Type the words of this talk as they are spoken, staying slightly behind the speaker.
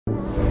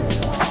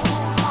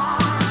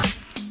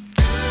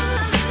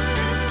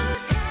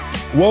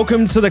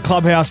Welcome to the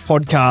Clubhouse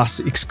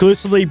podcast,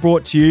 exclusively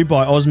brought to you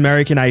by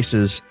American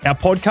Aces. Our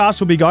podcast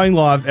will be going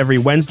live every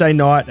Wednesday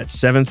night at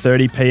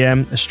 7:30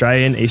 p.m.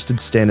 Australian Eastern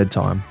Standard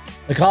Time.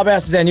 The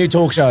Clubhouse is our new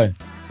talk show.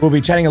 We'll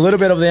be chatting a little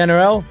bit of the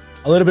NRL,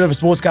 a little bit of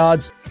sports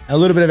cards, and a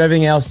little bit of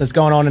everything else that's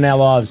going on in our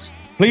lives.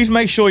 Please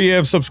make sure you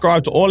have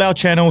subscribed to all our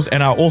channels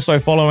and are also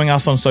following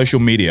us on social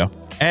media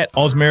at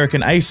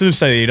American Aces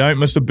so that you don't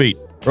miss a beat.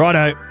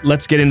 Righto,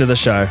 let's get into the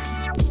show.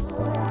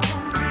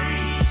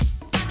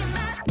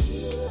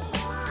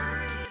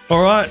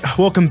 All right,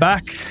 welcome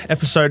back.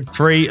 Episode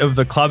 3 of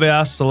the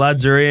Clubhouse. The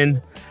lads are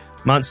in.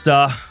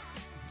 Munster,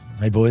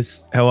 Hey,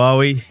 boys. how are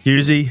we?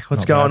 Hughesy,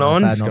 what's going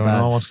on?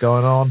 What's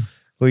going on?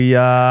 We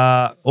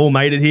all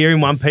made it here in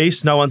one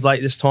piece. No one's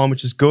late this time,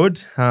 which is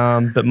good.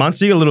 But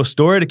Munster, you got a little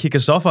story to kick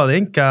us off, I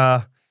think.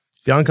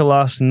 Bianca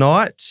last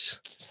night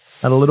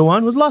had a little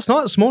one. Was it last night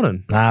or this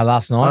morning?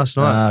 Last night.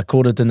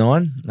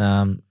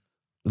 8:45.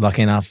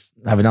 Lucky enough,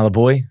 have another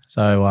boy.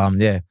 So,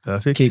 yeah.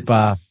 Perfect. Keep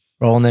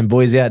rolling them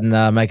boys out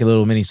and make a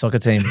little mini soccer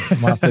team.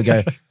 Might have to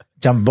go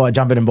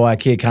jump in and buy a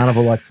Kia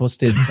Carnival like Fuss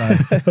did. So,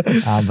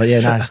 but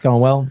yeah, no, it's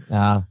going well.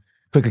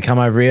 Quickly come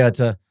over here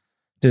to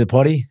do the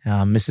potty.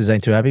 Mrs.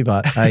 ain't too happy,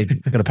 but hey,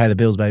 got to pay the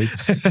bills, baby.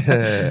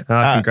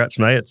 Congrats,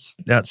 mate. It's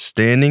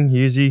outstanding,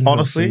 Hughesy.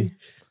 Honestly,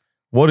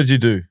 what did you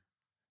do?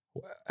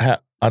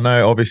 I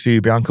know obviously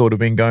Bianca would have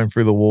been going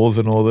through the wars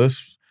and all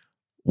this.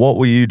 What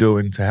were you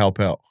doing to help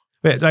out?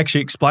 Wait,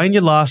 actually, explain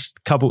your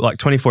last couple, like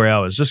 24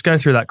 hours. Just go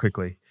through that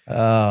quickly.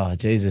 Oh,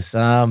 Jesus.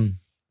 Because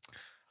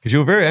you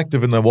were very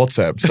active in the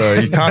WhatsApp, so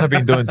you can't have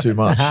been doing too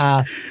much.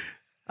 I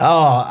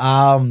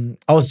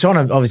was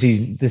trying to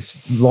obviously just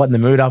lighten the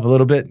mood up a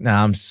little bit,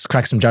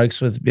 crack some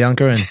jokes with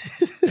Bianca,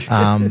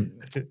 and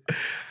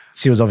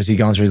she was obviously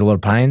going through a lot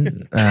of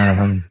pain.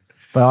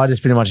 But I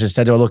just pretty much just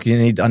said to her, look,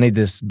 I need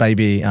this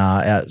baby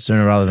out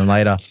sooner rather than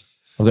later.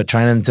 I've got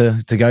training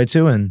to go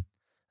to, and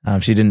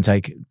she didn't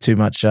take too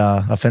much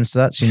offense to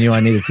that. She knew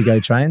I needed to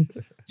go train.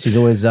 She's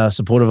always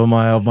supportive of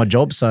my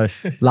job, so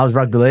loves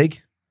rugby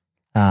league.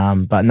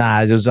 But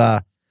nah, it was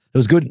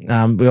good.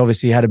 We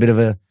obviously had a bit of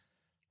a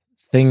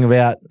thing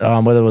about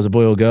whether it was a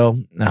boy or girl,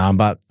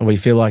 but we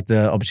feel like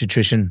the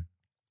obstetrician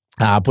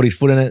put his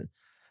foot in it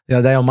the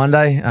other day on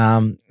Monday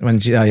when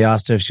he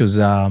asked her if she was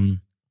obviously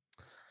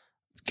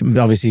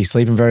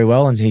sleeping very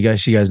well, and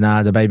she goes,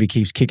 nah, the baby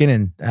keeps kicking,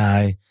 and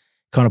kind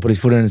of put his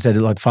foot in and said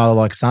like father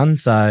like son.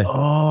 So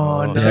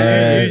no,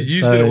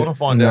 you didn't want to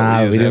find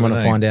out. No, we didn't want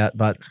to find out,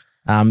 but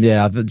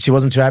she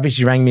wasn't too happy.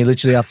 She rang me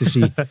literally after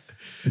she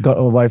got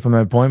away from her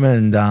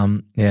appointment,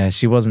 and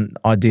she wasn't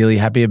ideally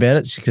happy about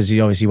it because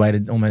she obviously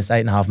waited almost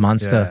 8.5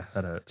 months to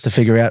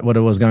figure out what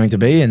it was going to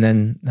be, and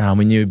then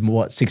we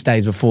knew 6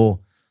 days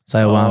before.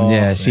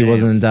 So she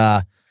wasn't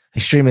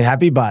extremely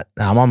happy, but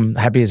I'm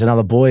happy it's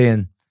another boy,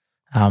 and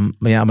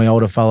my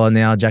older fella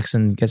now,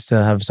 Jackson, gets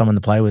to have someone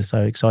to play with.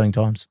 So exciting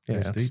times.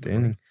 Yeah,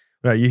 outstanding.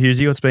 Right, you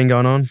Hughesy, what's been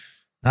going on?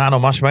 Nah, not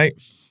much, mate.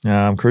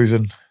 I'm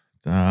cruising.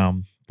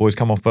 Boys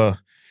come off a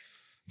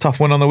tough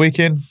win on the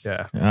weekend.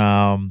 Yeah.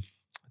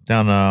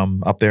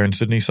 Down up there in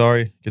Sydney,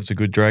 against a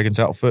good Dragons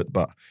outfit,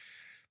 but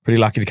pretty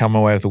lucky to come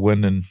away with a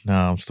win, and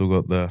still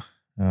got the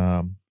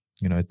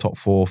top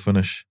 4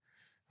 finish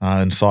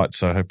in sight.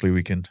 So hopefully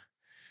we can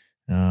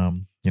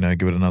give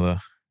it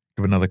another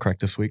crack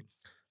this week.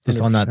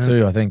 Just on that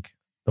too, I think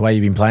the way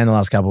you've been playing the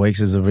last couple of weeks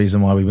is the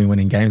reason why we've been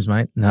winning games,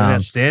 mate.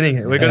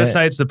 Outstanding. We're going to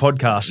say it's the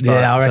podcast.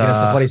 But, I reckon it's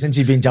the potty. Since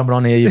you've been jumping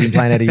on here, you've been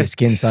playing out of your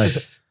skin. So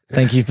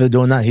thank you for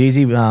doing that,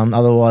 Hughesy.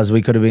 Otherwise,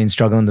 we could have been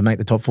struggling to make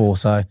the top 4.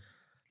 So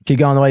keep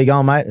going the way you're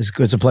going, mate.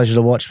 It's a pleasure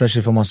to watch,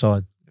 especially from my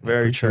side.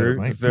 Very true,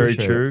 mate. Very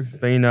true.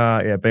 Been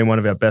one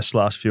of our best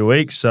last few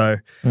weeks. So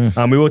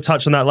we will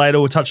touch on that later.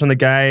 We'll touch on the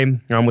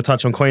game. We'll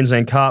touch on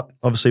Queensland Cup.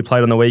 Obviously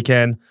played on the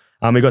weekend.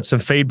 We got some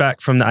feedback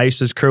from the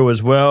Aces crew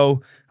as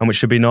well, which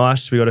should be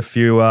nice. We got a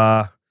few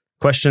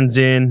questions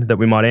in that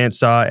we might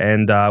answer,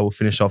 and we'll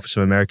finish off with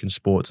some American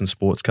sports and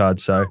sports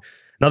cards. So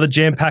another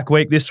jam-packed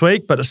week this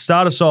week. But to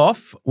start us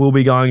off, we'll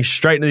be going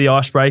straight into the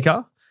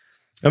icebreaker.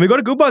 And we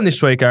got a good one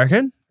this week, I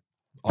reckon.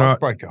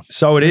 Icebreaker. Right.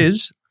 So it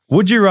is.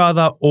 Would you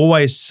rather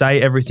always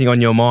say everything on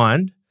your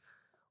mind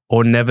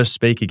or never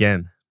speak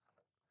again?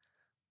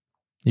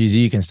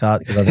 You can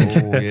start. I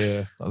think. Oh,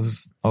 yeah.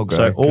 I'll go.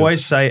 So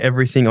always say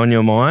everything on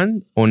your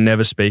mind or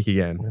never speak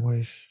again?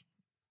 Always.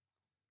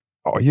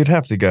 Oh, you'd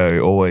have to go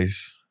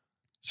always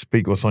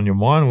speak what's on your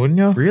mind, wouldn't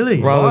you?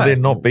 Really? Rather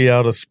than not be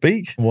able to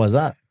speak. What was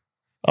that?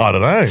 I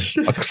don't know.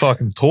 So I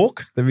can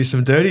talk. There'd be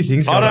some dirty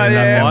things going on in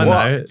that mind,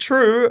 though.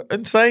 True.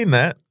 In saying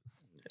that,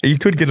 you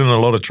could get in a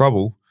lot of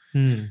trouble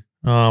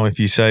if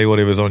you say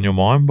whatever's on your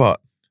mind,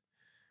 but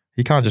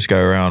you can't just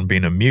go around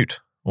being a mute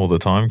all the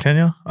time, can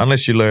you?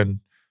 Unless you learn,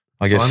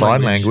 I guess,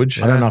 sign language.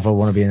 I don't know if I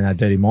want to be in that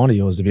dirty mind of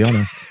yours, to be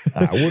honest.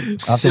 I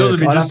wouldn't. I'd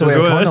have to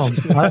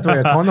wear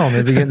a condom.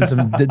 They'd be getting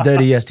some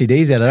dirty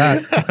STDs out of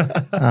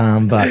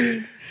that. But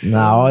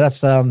no,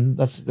 that's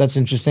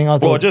interesting.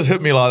 Well, it just hit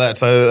me like that.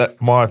 So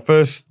that my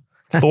first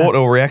thought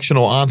or reaction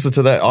or answer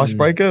to that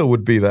icebreaker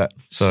would be that.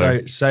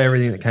 So say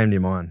everything that came to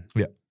your mind.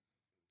 Yeah.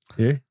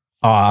 Yeah?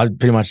 Oh, I'd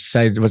pretty much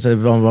say what's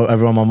over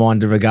on my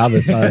mind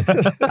regardless. So,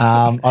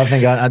 I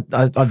think,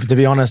 to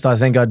be honest, I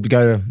think I'd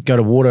go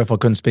to water if I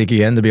couldn't speak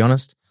again, to be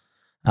honest.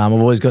 I've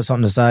always got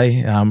something to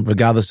say,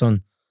 regardless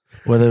on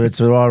whether it's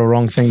the right or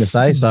wrong thing to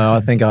say. So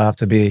I think I have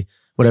to be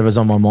whatever's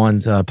on my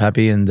mind,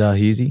 Pappy and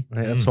Hughesy.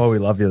 Yeah, that's why we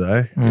love you,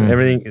 though.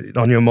 Everything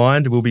on your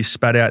mind will be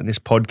spat out in this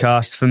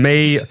podcast. For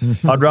me,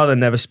 I'd rather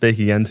never speak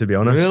again, to be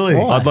honest. Really?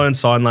 I'd learn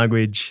sign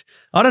language.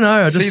 I don't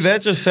know. See,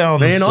 that just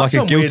sounds like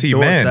a guilty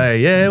man.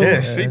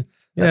 Yeah. See,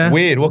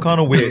 weird. What kind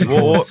of weird?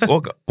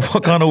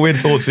 what kind of weird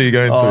thoughts are you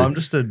going through? I'm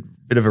just a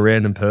bit of a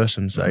random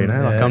person, so like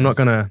I'm not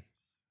gonna.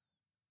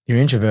 You're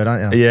an introvert,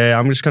 aren't you? Yeah,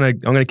 I'm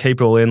gonna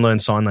keep it all in, learn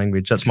sign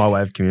language. That's my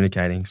way of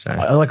communicating. So,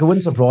 it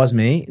wouldn't surprise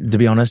me, to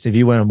be honest, if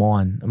you weren't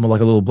mine. I'm like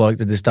a little bloke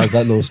that just does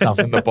that little stuff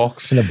in the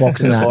box, and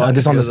that,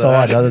 just on the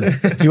side.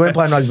 If you weren't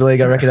playing rugby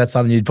league, I reckon that's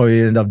something you'd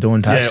probably end up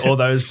doing. Perhaps. Yeah, all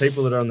those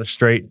people that are on the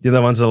street, you're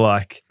the ones that are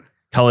like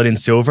coloured in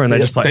silver, and they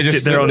just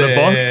sit there on the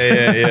box.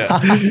 Yeah.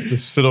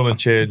 Just sit on a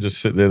chair and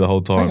just sit there the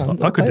whole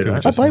time. I could do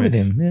that. I play with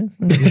him.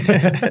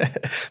 Yeah.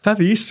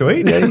 Pappy, you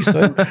sweet. Yeah, he's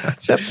sweet.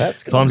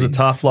 Paps, times are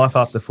tough. Life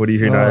after footy.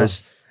 Who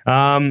knows?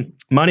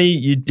 Money,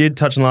 you did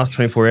touch on the last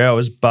 24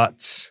 hours,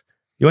 but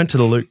you went to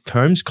the Luke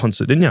Combs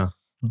concert, didn't you?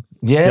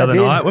 Yeah, the other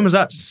night. When was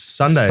that?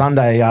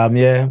 Sunday.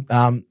 Yeah.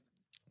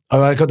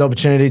 I got the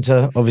opportunity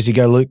to obviously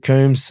go Luke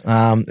Combs.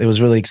 It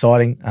was really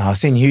exciting. I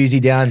seen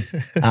Hughesy down.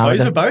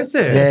 You were both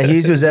there. Yeah,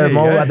 Hughesy was there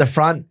at the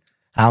front,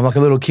 like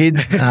a little kid.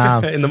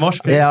 In the mosh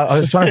pit. Yeah, I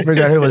was trying to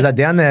figure out who was that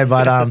down there,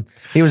 but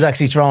he was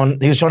actually trying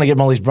to get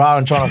Molly's bra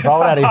and trying to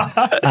throw it at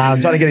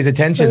him, trying to get his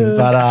attention.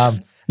 But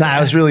it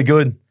was really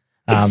good.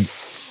 I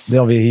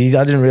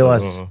didn't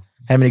realise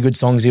how many good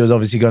songs he was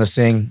obviously going to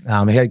sing.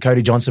 He had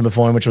Cody Johnson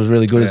before him, which was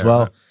really good as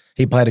well.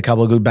 He played a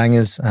couple of good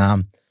bangers.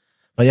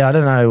 But yeah, I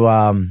don't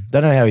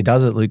know how he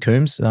does it, Luke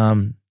Combs.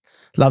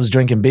 Loves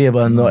drinking beer,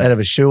 but not out of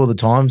his shoe all the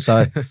time.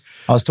 So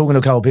I was talking to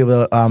a couple of people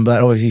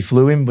that obviously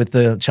flew him with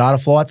the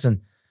charter flights,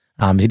 and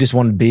he just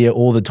wanted beer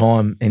all the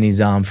time in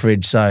his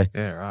fridge. So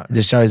it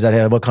just shows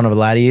that what kind of a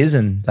lad he is,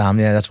 and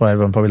that's why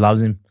everyone probably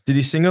loves him. Did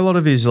he sing a lot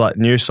of his like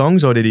new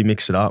songs, or did he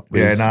mix it up?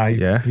 He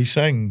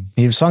sang.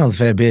 He sang a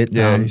fair bit.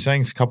 Yeah, he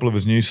sang a couple of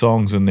his new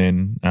songs, and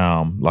then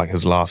like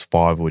his last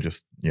 5 were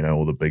just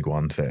all the big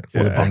ones that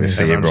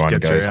obviously everyone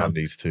goes on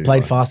these two.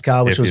 Played Fast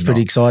Car, which was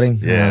pretty exciting.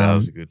 Yeah, that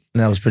was good.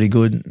 That was pretty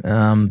good.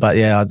 But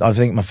yeah, I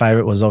think my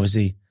favourite was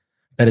obviously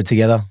Better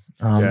Together.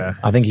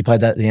 I think he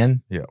played that at the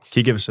end. Yeah. Can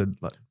you give us a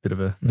bit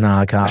of a... No,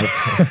 I can't.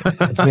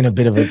 It's been a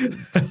bit of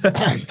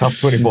a... tough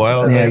 24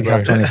 hours. Yeah,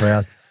 tough 24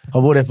 hours. I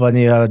would if I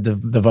knew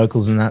the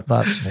vocals and that,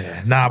 but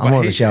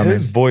but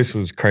his voice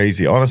was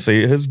crazy.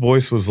 Honestly, his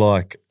voice was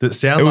like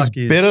it was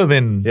better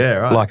than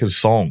like his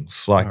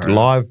songs. Like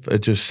live,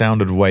 it just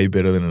sounded way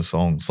better than his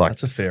songs. Like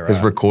that's a fair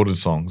his recorded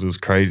songs. It was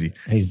crazy.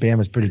 His band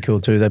was pretty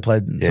cool too. They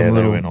played they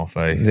went off.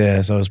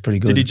 Yeah, so it was pretty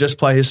good. Did he just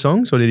play his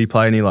songs, or did he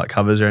play any like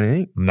covers or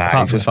anything? No,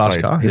 apart from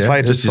Fast Car. He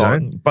played his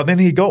song, but then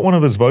he got one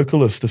of his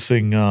vocalists to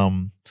sing.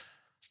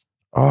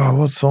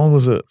 What song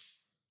was it?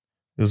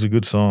 It was a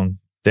good song.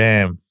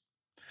 Damn.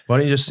 Why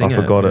don't you just sing it?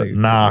 I forgot it.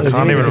 Nah, I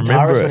can't even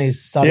remember it. When he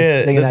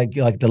started singing that,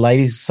 like the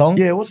ladies' song.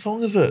 Yeah, what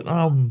song is it? It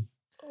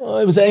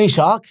was Amy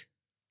Shark.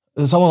 It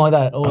was someone like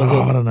that. Or was it?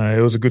 I don't know.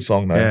 It was a good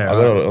song though. Yeah, I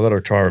got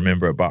to try to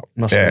remember it, but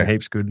must have been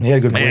heaps good. He had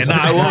a good voice.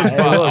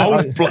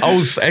 I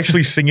was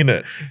actually singing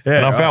it,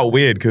 and I felt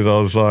weird because I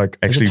was like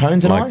actually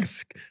Tones and I?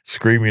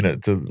 screaming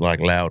it to like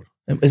loud.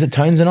 Is it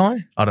Tones and I?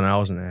 I don't know. I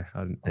wasn't there.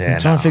 I'm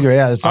trying to figure it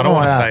out. I don't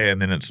want to say it,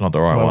 and then it's not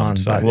the right one.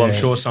 So. Well, I'm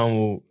sure someone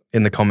will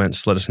in the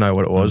comments let us know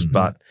what it was,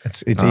 but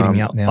it's eating me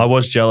up now. I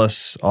was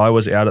jealous. I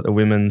was out at the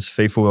Women's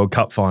FIFA World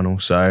Cup final,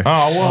 so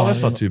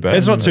that's not too bad.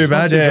 It's not too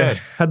bad.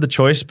 Had the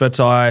choice, but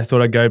I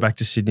thought I'd go back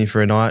to Sydney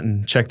for a night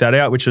and check that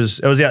out, which was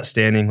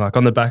outstanding. Like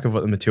on the back of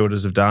what the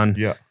Matildas have done.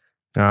 Yeah.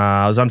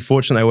 I was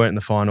unfortunate they weren't in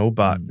the final,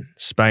 but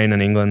Spain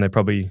and England, they're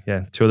probably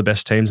two of the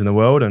best teams in the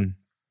world, and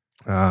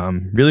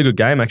really good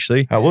game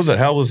actually. How was it?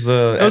 How was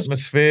the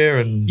atmosphere?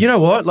 And you know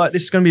what? Like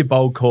this is going to be a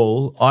bold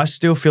call. I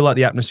still feel like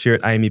the atmosphere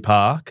at Amy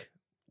Park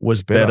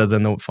was better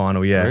than the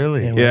final. Yeah,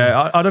 really?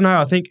 Yeah, I don't know.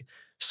 I think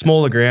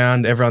smaller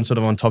ground, everyone's sort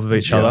of on top of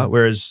each other,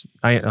 whereas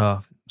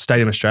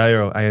Stadium Australia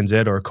or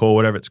ANZ or Accor,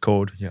 whatever it's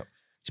called,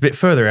 it's a bit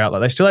further out.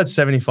 Like they still had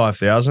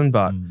 75,000,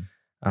 but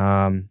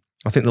I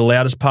think the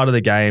loudest part of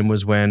the game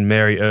was when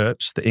Mary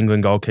Earps, the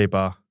England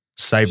goalkeeper,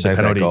 saved the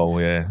penalty. That goal,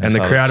 and the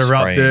crowd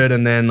erupted,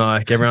 and then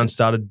like everyone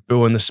started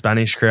booing the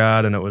Spanish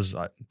crowd, and it was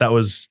like that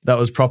was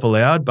proper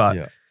loud, but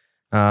it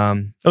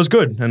was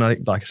good. And I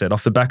think, like I said,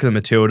 off the back of the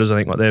Matildas, I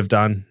think what they've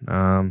done,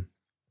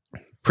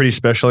 pretty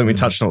special. I think we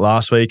touched on it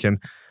last week, and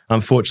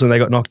unfortunately they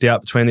got knocked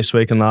out between this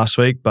week and last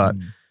week, but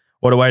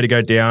what a way to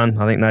go down.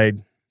 I think they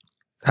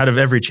had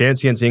every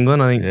chance against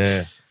England. I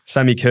think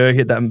Sammy Kerr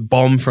hit that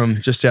bomb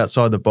from just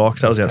outside the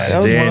box. That was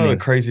outstanding. That was one of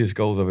the craziest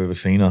goals I've ever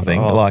seen, I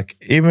think.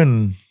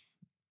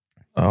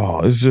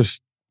 It's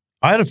just,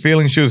 I had a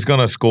feeling she was going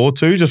to score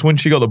too, just when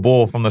she got the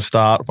ball from the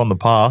start, from the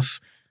pass,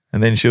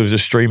 and then she was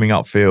just streaming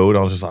upfield.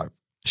 I was just like,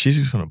 she's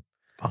just going to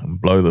fucking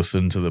blow this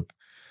into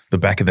the the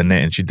back of the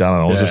net and she'd done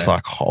it. I was just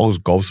like, I was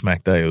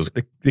gobsmacked there. It was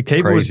the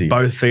keeper crazy. was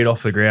both feet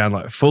off the ground,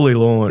 like fully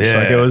launched. Yeah.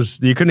 Like it was,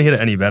 you couldn't hit it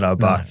any better.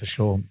 But for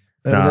sure.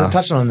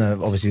 Touching on the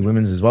obviously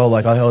women's as well.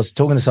 Like I was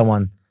talking to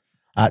someone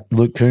at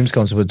Luke Coombs'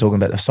 concert. We were talking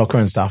about the soccer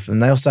and stuff,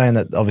 and they were saying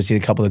that obviously a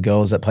couple of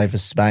girls that played for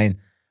Spain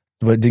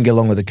didn't get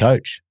along with the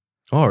coach.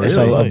 Oh, really?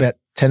 So about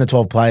 10 to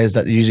 12 players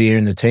that usually are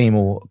in the team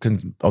or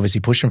can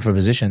obviously push them for a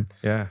position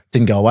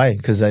didn't go away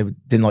because they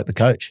didn't like the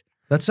coach.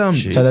 That's So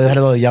they had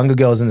a lot of younger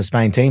girls in the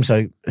Spain team.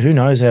 So who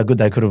knows how good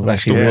they could have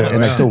actually really,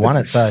 and they still won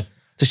it. So it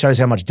just shows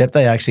how much depth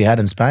they actually had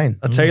in Spain.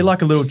 I'll tell you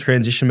like a little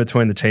transition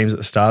between the teams at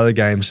the start of the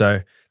game.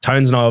 So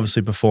Tones and I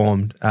obviously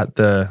performed at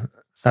the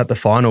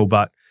final,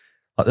 but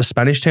like the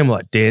Spanish team were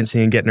like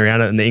dancing and getting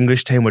around it, and the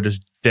English team were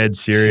just dead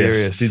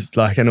serious.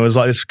 And it was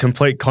like this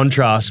complete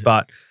contrast.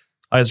 But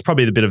it's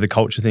probably a bit of the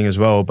culture thing as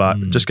well. But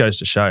it just goes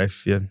to show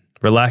if you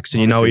relax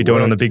and you know what you're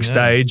doing on the big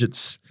stage,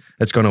 it's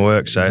going to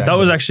work. So that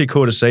was actually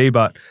cool to see.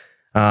 But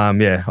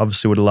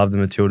obviously would have loved the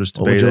Matildas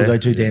to be there. Would your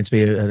go-to dance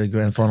be at a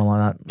grand final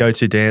like that?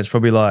 Go-to dance,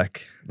 probably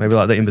maybe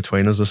like the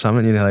In-Betweeners or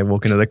something. You know, they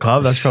walk into the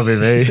club. That's probably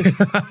me.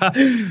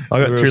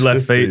 I got 2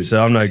 left feet,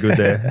 so I'm no good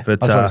there.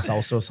 But I thought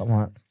salsa or something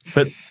like that.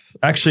 But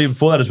actually,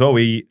 before that as well,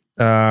 we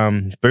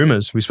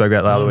Boomers, we spoke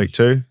about the other week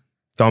too.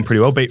 Going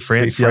pretty well. Beat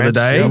France the other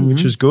day,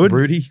 which was good.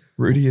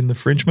 Rudy and the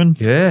Frenchman.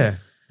 Yeah.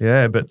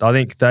 But I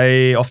think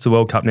they off to the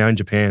World Cup now in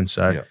Japan.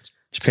 So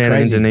Japan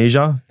and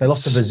Indonesia. They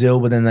lost to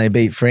Brazil, but then they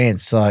beat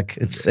France.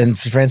 And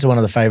France are one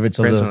of the favourites.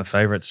 France are one of the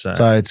favourites.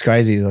 So it's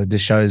crazy. Like,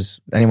 this shows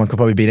anyone could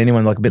probably beat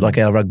anyone. Like a bit like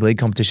our rugby league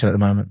competition at the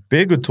moment.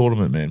 Be a good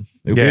tournament, man.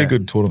 It'll be a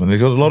good tournament.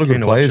 There's got a lot of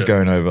good players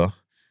going over.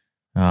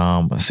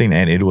 I've seen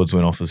Ant Edwards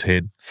went off his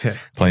head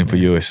playing for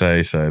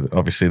USA. So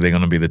obviously they're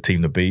going to be the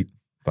team to beat.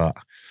 But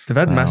they've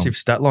had massive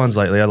stat lines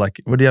lately.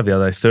 Like, what do you have the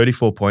other day?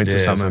 34 points or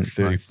something. Like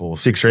 34.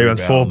 6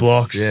 rebounds, 4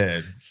 blocks.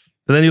 Yeah.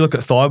 But then you look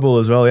at Thibault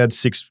as well. He had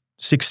six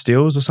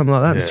steals or something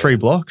like that, and 3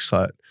 blocks.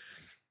 Like,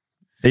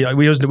 he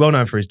was well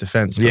known for his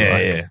defense.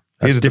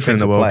 That's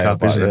different in the World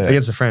Cup, isn't it?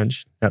 Against the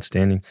French,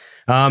 outstanding.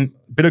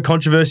 Bit of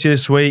controversy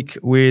this week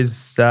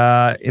with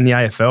in the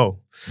AFL.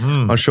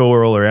 I'm sure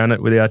we're all around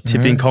it with our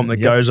tipping comp that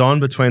goes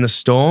on between the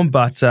Storm,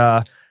 but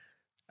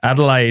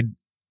Adelaide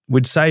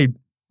would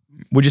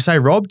you say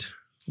robbed?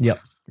 Yep.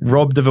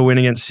 Robbed of a win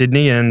against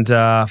Sydney, and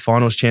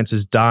finals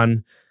chances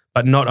done.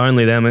 But not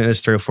only them,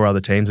 there's 3 or 4 other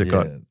teams that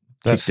got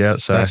kicked out.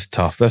 So that's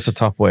tough. That's a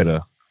tough way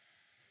to,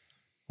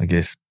 I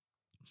guess,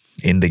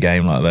 end the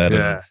game like that.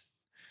 Yeah.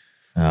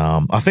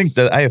 And, I think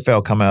the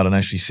AFL come out and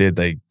actually said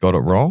they got it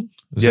wrong.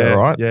 Is that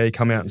right? Yeah, he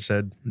come out and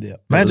said,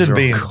 Imagine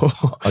being,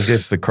 I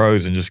guess, the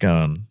Crows and just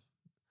going,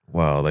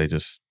 well, they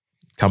just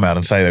come out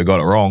and say they got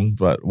it wrong,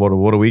 but what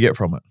do we get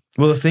from it?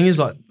 Well, the thing is,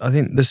 like, I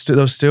think there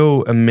was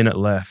still a minute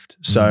left.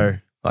 So,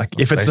 like,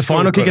 if it's the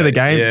final kick of the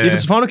game, if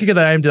it's the final kick of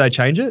the game, do they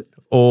change it?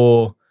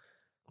 Or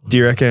do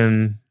you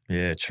reckon?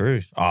 Yeah,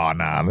 true. Oh,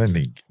 no, I don't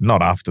think,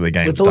 not after the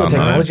game's with all done. the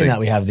technology that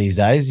we have these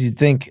days, you'd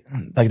think,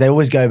 like, they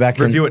always go back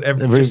review and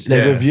it.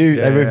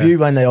 They review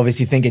when they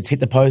obviously think it's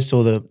hit the post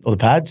or the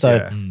pad.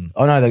 So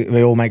I know that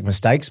we all make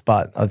mistakes,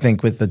 but I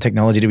think with the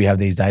technology that we have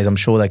these days, I'm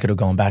sure they could have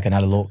gone back and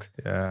had a look.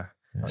 Yeah.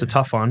 It's a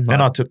tough one.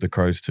 And I tipped the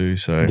Crows too.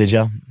 So did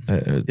you?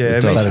 Yeah,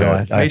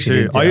 me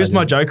too. I used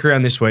my joke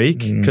around this week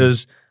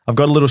because I've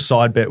got a little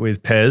side bet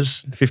with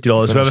Pez,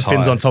 $50. Whoever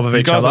fins on top of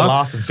each other.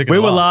 We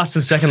were last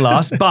and second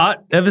last,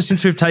 but ever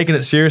since we've taken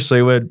it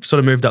seriously, we've sort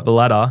of moved up the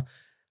ladder.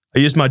 I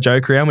used my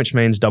joke round, which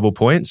means double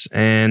points,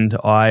 and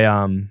I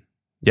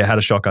had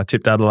a shocker.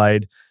 Tipped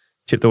Adelaide,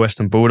 tipped the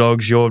Western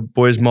Bulldogs, your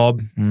boys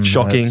mob,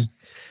 shocking.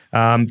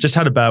 Just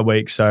had a bad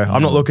week, so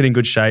I'm not looking in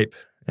good shape.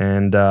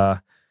 And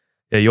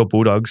your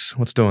Bulldogs,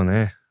 what's doing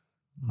there?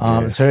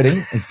 It's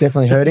hurting. It's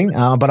definitely hurting.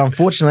 But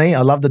unfortunately,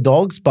 I love the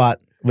Dogs, but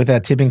with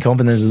our tipping comp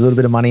and there's a little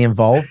bit of money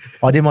involved,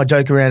 I did my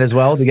joke around as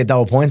well to get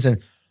double points,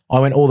 and I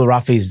went all the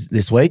roughies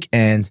this week,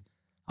 and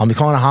I'm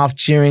kind of half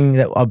cheering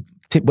that I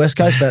tipped West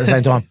Coast, but at the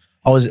same time,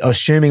 I was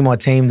assuming my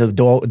team, the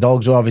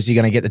Dogs, were obviously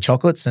going to get the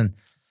chocolates, and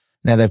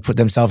now they've put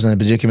themselves in a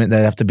predicament.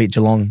 They have to beat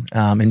Geelong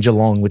in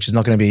Geelong, which is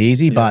not going to be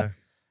easy, but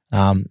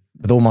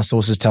with all my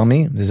sources tell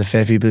me there's a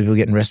fair few people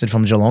getting arrested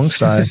from Geelong,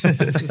 so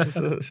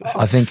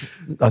I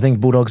think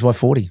Bulldogs by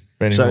 40.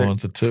 If anyone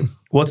wants a tip.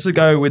 What's the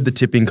go with the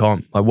tipping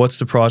comp? Like, what's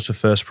the price for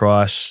first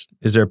price?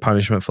 Is there a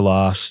punishment for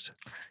last?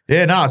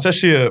 Yeah, no, it's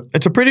actually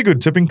a pretty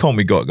good tipping comp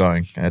we got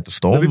going at the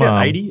Storm. Maybe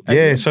about 80?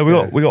 Yeah, so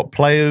we got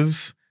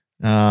players,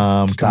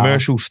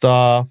 commercial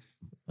staff.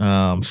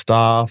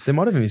 There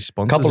might have been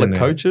sponsors. A couple of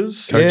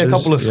coaches. Yeah, a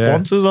couple of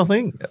sponsors, I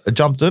think,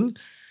 jumped in.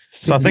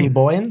 So I think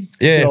buy-in?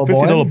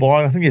 $50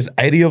 buy-in. I think there's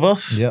 80 of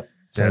us. Yep.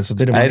 So it's a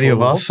bit of 80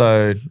 of us.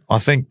 So I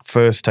think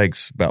first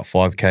takes about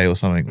 $5K or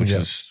something,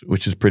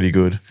 which is pretty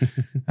good.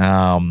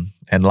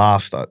 And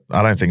last, I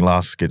don't think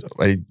last get.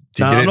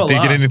 Do you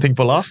get anything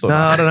for last? No,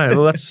 I don't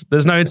know. Well,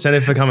 there's no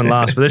incentive for coming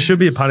last, but there should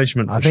be a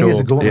punishment. For I think sure. it's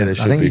a gauntlet.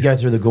 Yeah, I think you go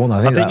through the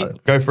gauntlet. I think you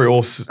go through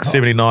all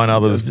 79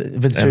 others,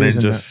 and then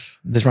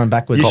just run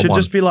backwards. You should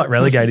just be like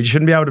relegated. You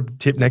shouldn't be able to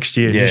tip next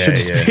year. You should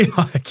just be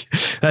like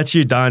That's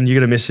you done. You're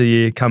going to miss a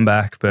year, come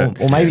back. But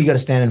Or maybe you got to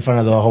stand in front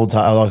of the whole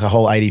like a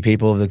whole 80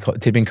 people of the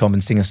tipping comp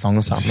and sing a song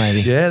or something.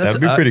 Maybe. yeah, That'd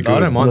be pretty good. I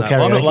don't mind that.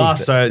 I'm at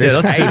last, so yeah,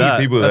 let's do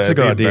that. That's a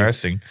good idea.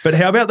 Embarrassing. But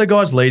how about the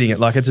guys leading it?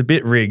 Like, it's a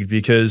bit rigged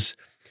because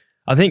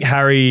I think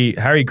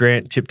Harry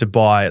Grant tipped a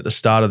bye at the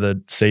start of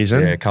the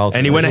season. Yeah, Carlton.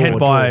 And he went ahead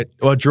by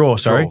draw.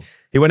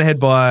 He went ahead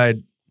by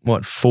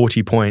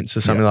 40 points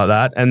or something like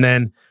that. And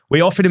then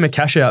we offered him a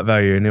cash out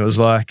value, and it was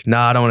like,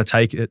 nah, I don't want to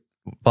take it.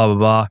 Blah blah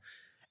blah.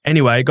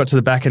 Anyway, it got to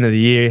the back end of the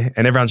year,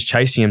 and everyone's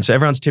chasing him, so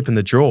everyone's tipping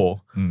the draw.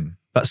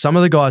 But some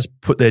of the guys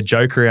put their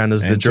joke around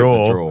as the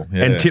draw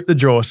and tipped the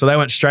draw, so they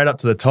went straight up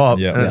to the top.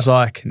 And it's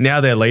like now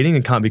they're leading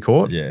and can't be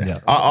caught.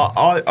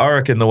 I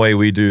reckon the way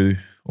we do,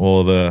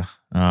 or the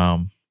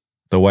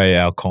way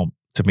our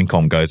tipping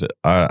comp goes,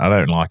 I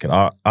don't like it.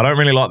 I don't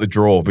really like the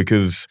draw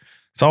because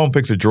someone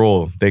picks a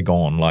draw, they're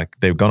gone. Like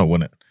they're gonna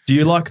win it. Do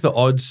you like the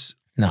odds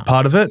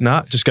part of it?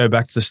 No, just go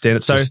back to the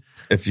standard. So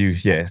if you,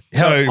 so I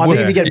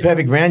think if you get a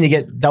perfect round, you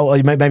get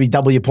maybe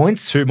double your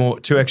points. Two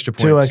extra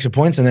points. 2 extra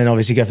points, and then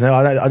obviously go from there.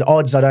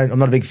 Odds, I'm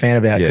not a big fan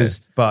about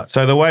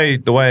so the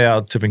way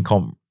our tipping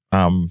comp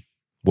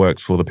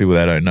works for the people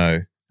that don't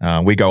know,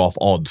 we go off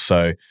odds.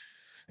 So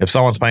if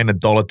someone's paying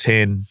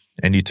 $1.10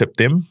 and you tip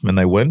them and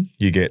they win,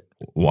 you get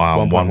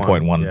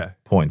 1.1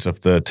 points. If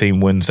the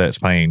team wins that's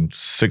paying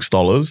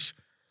 $6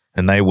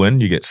 and they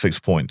win, you get 6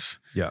 points.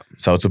 Yeah.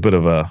 So it's a bit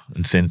of a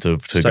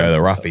incentive to go the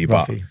roughy.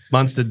 But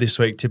Munster this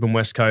week tipping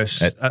West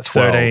Coast at 12,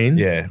 13.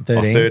 Yeah.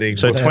 13.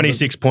 So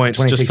 26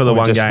 points just for the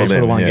one game. Just for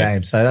the one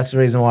game. So that's the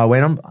reason why I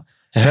went.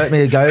 It hurt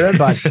me to go there,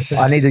 but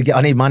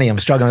I need money. I'm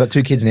struggling. I've got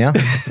 2 kids now.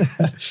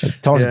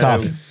 Times are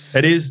tough.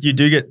 It is. You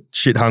do get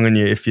shit hung on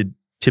you if you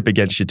tip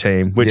against your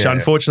team, which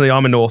unfortunately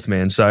I'm a North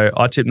man, so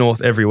I tip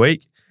North every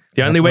week.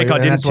 The only week I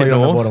didn't tip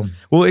North.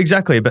 Well,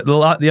 exactly. But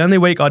the only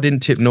week I didn't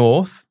tip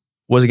North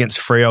was against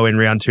Freo in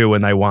round 2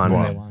 when they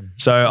won.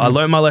 So I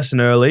learned my lesson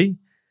early.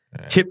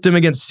 Tipped them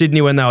against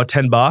Sydney when they were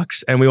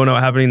 $10, and we all know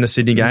what happened in the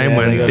Sydney game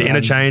when the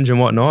interchange and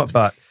whatnot.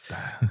 But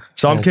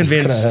so I'm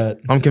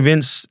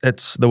convinced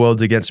it's the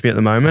world's against me at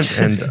the moment,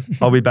 and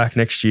I'll be back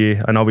next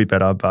year and I'll be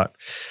better. But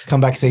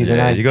comeback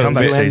season, you got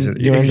comeback season.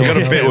 You got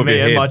to bet with your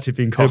head. My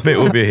tipping a bet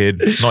with your head,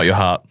 not your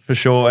heart, for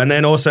sure. And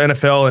then also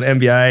NFL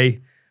and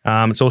NBA.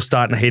 It's all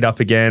starting to heat up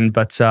again.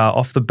 But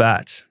off the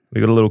bat,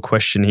 we got a little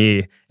question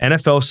here.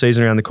 NFL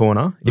season around the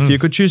corner. If you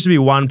could choose to be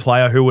one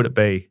player, who would it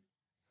be?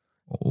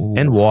 Ooh.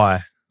 And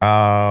why?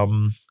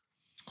 So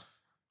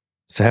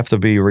have to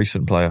be a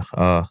recent player,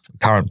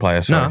 current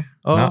player. Sorry.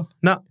 No,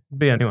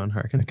 be anyone, I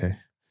reckon. Okay,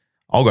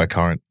 I'll go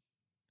current.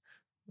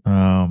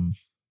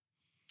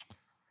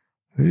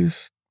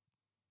 Who's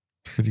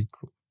pretty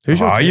cool? Who's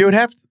your team? You would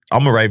have.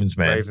 I'm a Ravens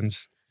man.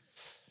 Ravens.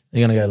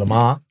 You're gonna go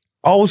Lamar.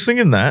 I was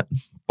thinking that,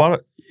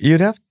 but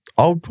you'd have.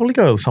 I would probably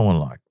go with someone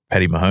like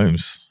Patty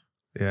Mahomes.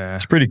 Yeah,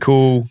 it's pretty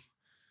cool.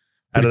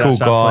 Pretty cool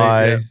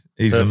guy. Athlete,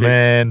 He's perfect. A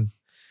man.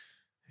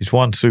 He's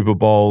won Super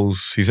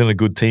Bowls. He's in a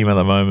good team at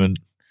the moment.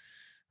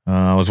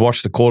 I was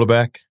watching The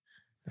Quarterback,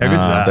 the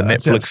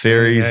Netflix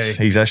series.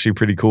 He's actually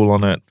pretty cool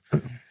on it.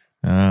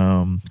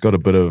 Got a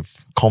bit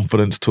of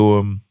confidence to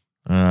him,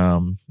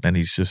 and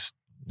he's just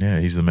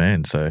he's the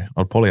man. So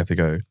I'd probably have to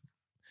go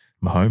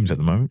Mahomes at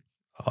the moment.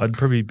 I'd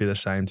probably be the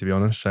same, to be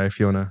honest. So if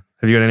you wanna,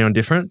 have you got anyone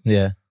different?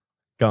 Yeah,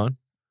 go on.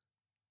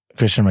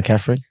 Christian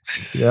McCaffrey.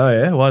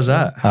 Yeah. Why is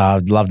that?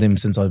 I've loved him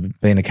since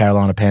I've been a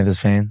Carolina Panthers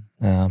fan.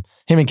 Him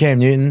and Cam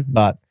Newton,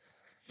 but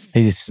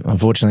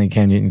unfortunately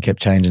Cam Newton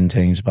kept changing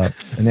teams. But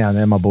now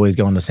my boy's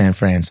going to San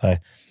Fran. So,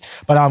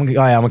 but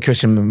I'm a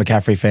Christian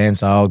McCaffrey fan,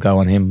 so I'll go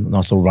on him.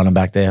 Nice little running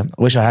back there.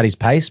 I wish I had his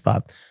pace,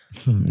 but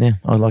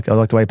I like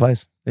the way he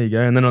plays. There you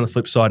go. And then on the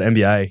flip side,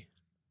 NBA.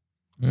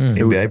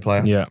 NBA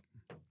player. Yeah.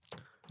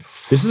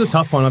 This is a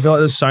tough one. I feel like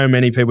there's so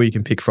many people you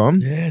can pick from.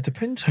 Yeah, it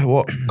depends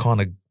what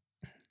kind of.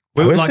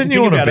 Where do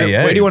you want to be?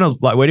 Where do you want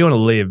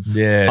to live?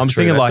 Yeah, I'm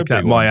thinking like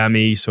that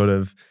Miami sort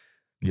of.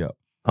 Yeah,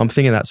 I'm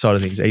thinking that side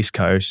of things, East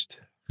Coast.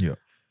 Yeah.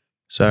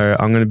 So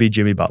I'm going to be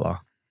Jimmy Butler.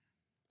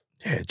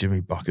 Yeah,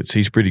 Jimmy Buckets.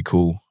 He's pretty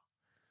cool.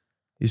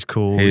 He's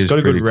cool. He's got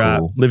a good rap.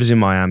 Cool. Lives in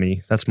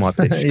Miami. That's my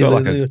pick. He's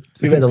got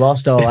we've had the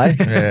lifestyle, eh?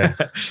 Yeah.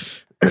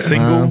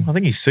 Single. I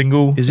think he's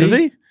single. Is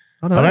he?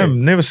 I don't know.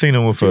 Never seen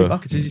him with Jimmy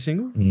Buckets. Is he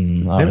single?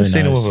 Never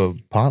seen him with a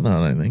partner.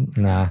 I don't think.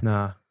 Nah,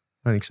 I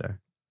don't think so.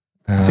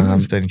 I think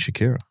I'm dating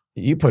Shakira.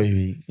 You'd probably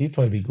be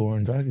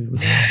Goran Dragic.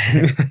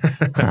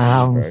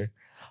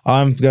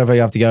 I'm going to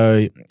have to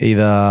go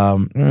either.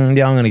 I'm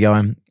going to go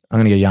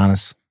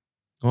Giannis.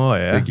 Oh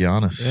yeah, big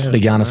Giannis.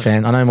 Big Giannis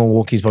fan. I know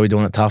Milwaukee's probably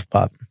doing it tough,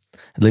 but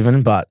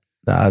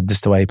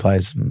just the way he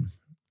plays.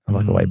 I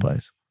like the way he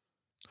plays.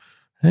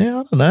 Yeah,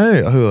 I don't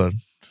know.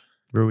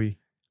 Rui.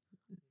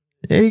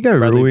 Yeah, you go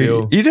Bradley Rui.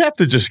 Beal. You'd have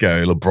to just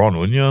go LeBron,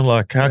 wouldn't you?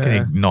 Like, how can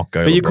you not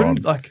go? But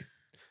LeBron?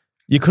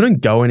 you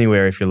couldn't go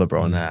anywhere if you're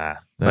LeBron. Nah,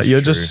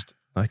 you're just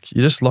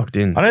locked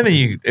in. I don't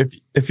think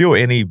if you're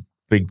any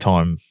big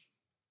time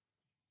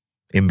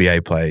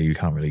NBA player, you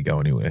can't really go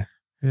anywhere.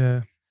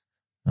 Yeah.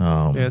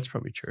 Yeah, that's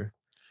probably true.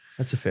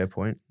 That's a fair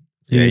point.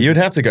 Yeah, you'd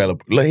have to go.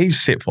 He's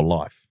set for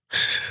life.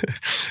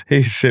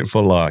 He's set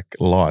for like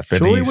life.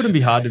 Surely it wouldn't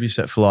be hard to be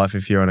set for life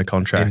if you're on a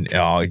contract.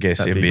 I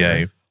guess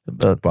NBA.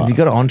 But you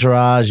got an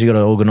entourage, you got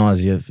to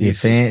organise your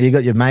fan, you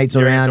got your mates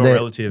around there.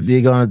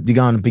 You're going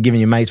to be giving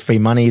your mates free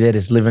money. They're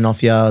just living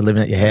off you,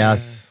 living at your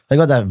house. They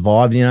got that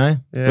vibe, you know.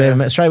 Yeah.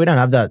 In Australia, we don't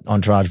have that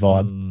entourage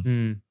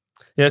vibe.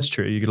 Yeah, it's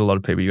true. You get a lot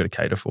of people you got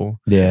to cater for.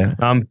 Yeah.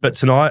 But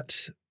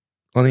tonight,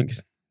 I think,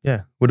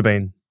 would have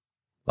been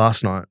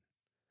last night.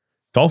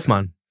 Golf,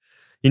 man.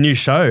 Your new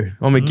show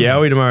on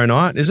McGowie tomorrow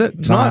night, is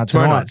it? Tonight?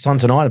 It's on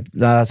tonight.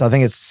 I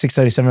think it's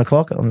 6:30, 7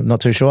 o'clock. I'm not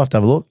too sure. I have to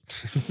have a look.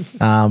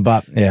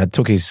 But yeah,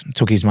 took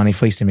his money,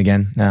 fleeced him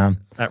again.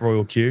 At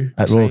Royal Q.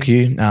 Royal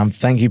Q.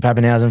 Thank you,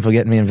 Pappenhausen, for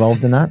getting me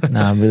involved in that.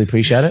 Really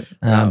appreciate it.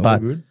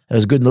 But it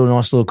was a good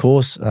nice little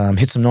course.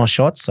 Hit some nice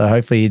shots, so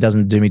hopefully he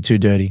doesn't do me too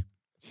dirty.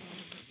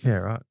 Yeah,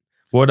 right.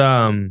 What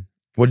did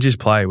you just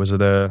play? Was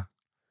it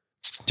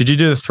did you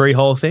do the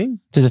 3-hole thing?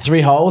 Did the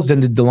 3 holes,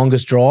 then did the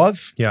longest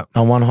drive. Yeah.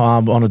 On one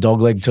on a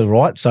dog leg to the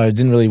right, so it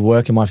didn't really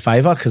work in my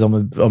favour because I'm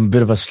a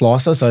bit of a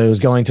slicer, so it was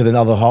going to the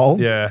other hole.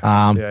 Yeah.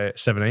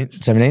 17th.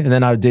 17th, and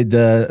then I did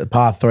the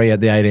par 3 at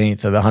the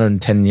 18th of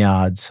 110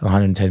 yards,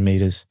 110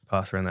 metres.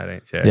 Par 3 on the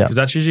 18th, yeah. Because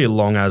that's usually a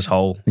long as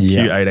hole,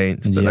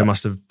 Q18th, but they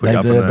must have put it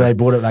up They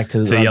brought it back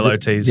to the yellow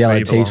tees. The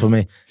yellow tees for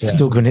me. Yeah.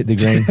 Still couldn't hit the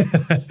green.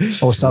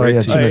 Oh, sorry,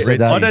 I shouldn't have said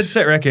that. I dead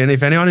set reckon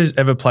if anyone has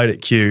ever played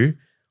at Q,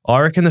 I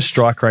reckon the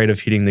strike rate of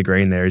hitting the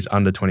green there is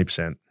under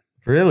 20%.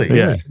 Really?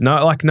 Yeah.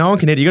 No one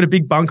can hit it. You got a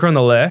big bunker on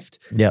the left.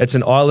 Yeah. It's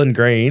an island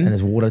green. And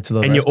there's water to the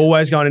left. And you're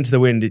always going into the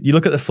wind. You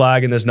look at the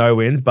flag and there's no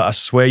wind, but I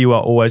swear you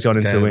are always going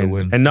into the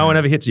wind. And no one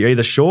ever hits you. You're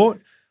either short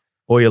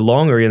or you're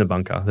long or you're in the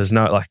bunker. There's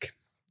no,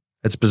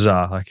 it's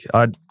bizarre.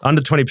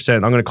 Under 20%,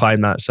 I'm going to claim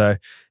that. So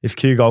if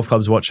Q Golf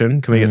Club's watching,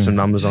 can we get some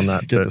numbers on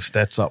that? Get the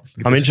stats up.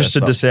 I'm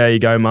interested to see how you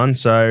go, man.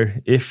 So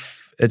if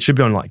it should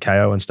be on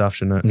KO and stuff,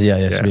 shouldn't it? Yeah,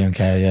 it should be on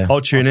KO, yeah.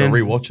 I'll tune in.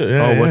 Rewatch it.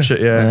 I'll watch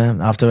it, yeah.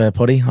 After our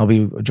potty, I'll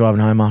be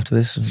driving home after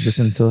this and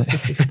listening to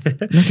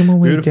it. Making my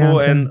way Beautiful.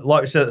 downtown. And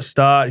like we said at the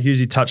start,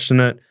 Hughesy touched on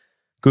it.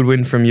 Good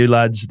win from you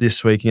lads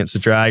this week against the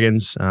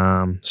Dragons.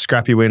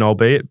 Scrappy win,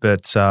 albeit,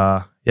 but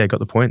got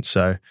the points.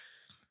 So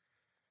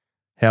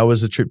how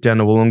was the trip down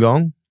to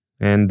Wollongong?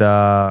 And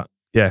I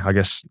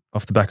guess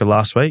off the back of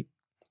last week,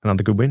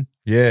 another good win.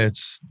 Yeah,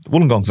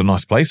 Wollongong's a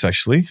nice place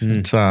actually.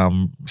 It's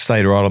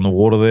stayed right on the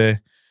water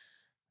there.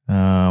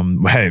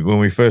 When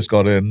we first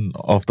got in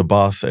off the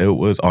bus, it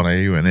was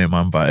you weren't there,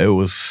 Mum, but it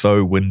was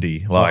so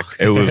windy.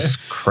 It was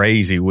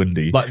crazy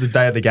windy. Like the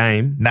day of the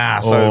game?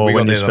 Nah, so we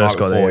got there the night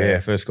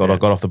before. I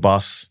got off the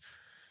bus.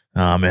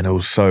 And it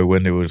was so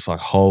windy. It was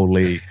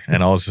holy.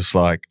 And I was just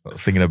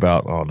thinking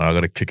about, oh no, I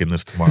got to kick in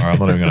this tomorrow. I'm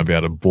not even going to be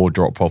able to board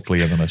drop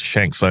properly. I'm going to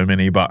shank so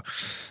many. But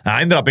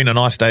ended up being a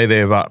nice day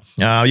there. But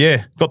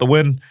got the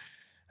win.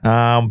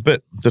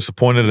 Bit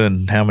disappointed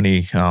in how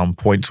many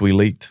points we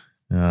leaked.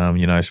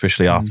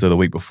 Especially after the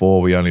week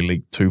before, we only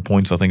leaked 2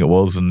 points, I think it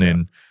was. And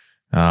then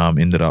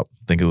ended up,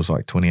 I think it was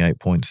 28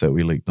 points that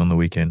we leaked on the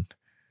weekend.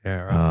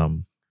 Yeah, right.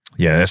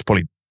 That's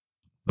probably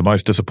the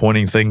most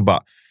disappointing thing.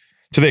 But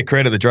to their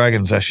credit, the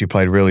Dragons actually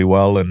played really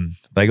well and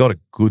they got a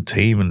good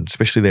team, and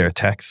especially their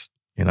attacks,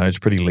 it's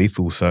pretty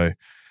lethal. So,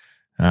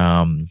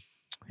 we're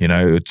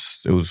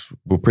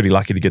pretty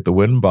lucky to get the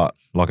win, but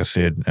like I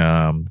said,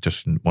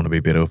 just want to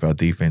be better with our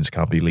defense.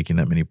 Can't be leaking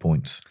that many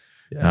points.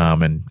 Yeah.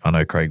 And I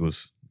know Craig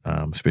was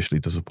especially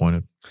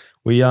disappointed.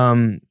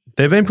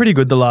 They've been pretty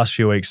good the last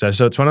few weeks though.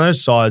 So it's one of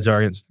those sides that are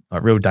against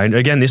real danger.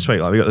 Again, this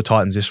week, we got the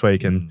Titans this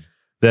week and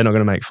they're not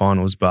going to make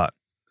finals, but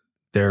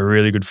they're a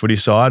really good footy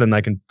side and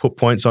they can put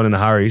points on in a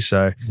hurry.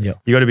 So you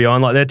got to be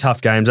on. They're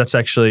tough games. That's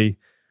actually,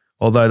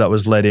 although that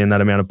was let in,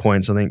 that amount of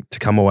points, I think to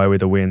come away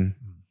with a win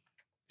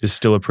is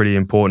still a pretty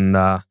important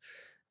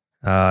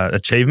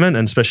achievement,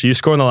 and especially you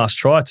scoring the last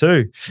try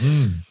too.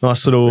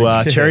 Nice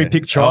little cherry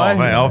pick try. Oh,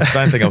 mate, I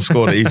don't think I've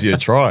scored an easier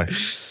try.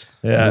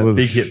 Yeah,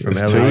 big hit from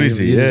Ellie. Too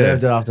easy. You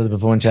deserved it after the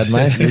performance, Chad,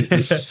 mate.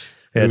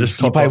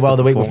 Just you played well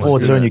the week before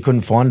too, and you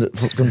couldn't find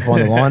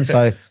the line.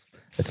 So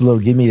it's a little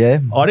gimme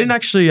there. I didn't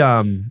actually.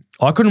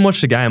 I couldn't watch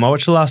the game. I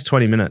watched the last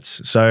 20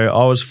 minutes. So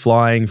I was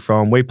flying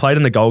we played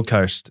in the Gold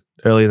Coast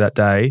earlier that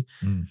day.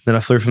 Then I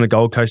flew from the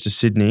Gold Coast to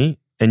Sydney,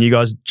 and you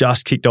guys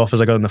just kicked off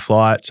as I got on the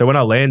flight. So when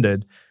I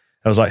landed,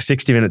 I was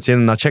 60 minutes in,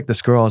 and I checked the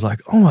score. I was like,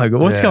 oh my God,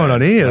 what's going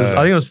on here? I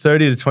think it was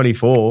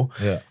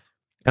 30-24. Yeah.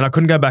 And I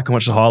couldn't go back and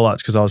watch the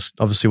highlights because I was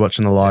obviously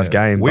watching the live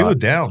game. We were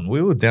down. I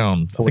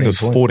think it was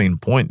 14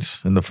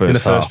 points in the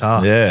first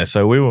half. Yeah,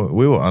 so we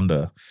were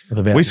under.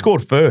 We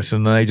scored first,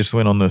 and they just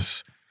went on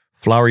this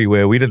flurry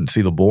where we didn't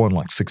see the ball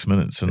in 6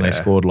 minutes, and they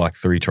scored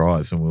 3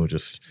 tries, and we were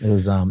just. It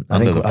was. I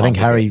think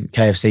Harry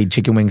KFC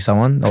chicken wing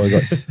someone. Oh, we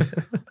got.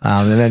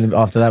 And then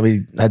after that,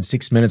 we had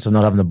 6 minutes of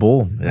not having the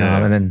ball,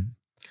 and then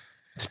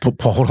just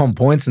piled on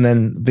points, and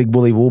then Big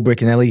Bully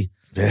Woolbrick and Ellie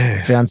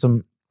found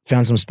some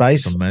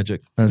space. Some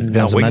magic. And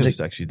found some magic.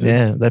 Actually did.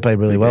 Yeah, they played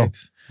really well.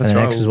 That's and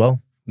right. X as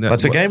well. But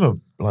it's a game of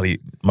bloody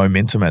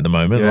momentum at the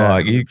moment. Yeah,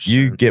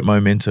 you get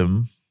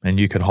momentum and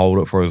you can hold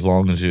it for as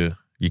long as you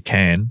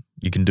can.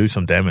 You can do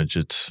some damage.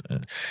 It's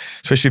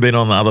especially being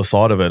on the other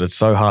side of it. It's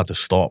so hard to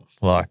stop.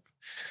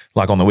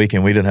 like on the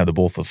weekend, we didn't have the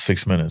ball for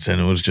 6 minutes, and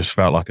it was just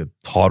felt like a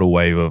tidal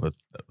wave of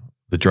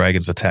the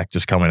Dragons' attack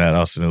just coming at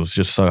us, and it was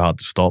just so hard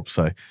to stop.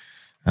 So,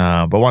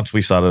 but once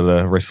we started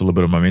to wrest a little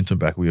bit of momentum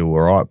back, we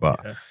were all right.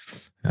 But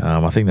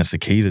I think that's the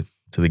key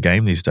to the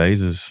game these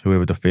days is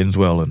whoever defends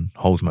well and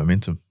holds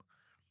momentum.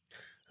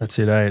 That's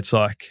it, eh? It's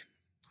like,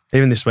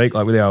 even this week,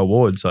 like with our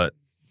awards, like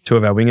 2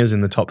 of our wingers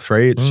in the top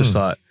 3, it's just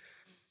like,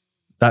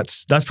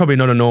 that's probably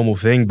not a normal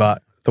thing,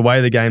 but the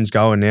way the game's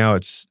going now,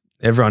 it's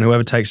everyone,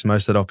 whoever takes the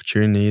most of that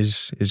opportunity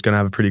is going to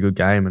have a pretty good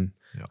game. And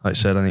like I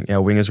said, I think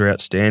our wingers were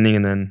outstanding.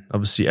 And then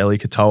obviously Eli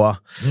Katoa,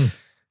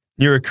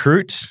 new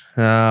recruit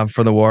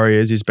for the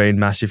Warriors, he's been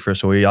massive for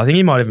us all year. I think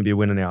he might even be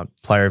winning our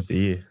Player of the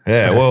Year.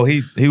 Yeah, so, well,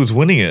 he was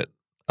winning it.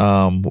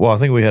 Well, I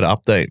think we had an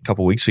update a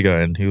couple of weeks ago,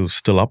 and he was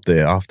still up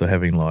there after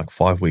having like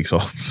 5 weeks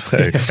off. So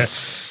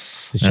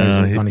This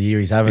shows the kind of year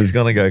he's having. He's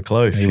going to go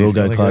close. He will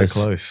go close.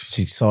 It's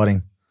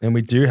exciting. And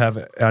we do have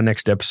our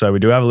next episode. We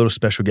do have a little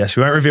special guest.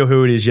 We won't reveal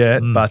who it is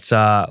yet, but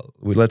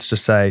let's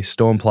just say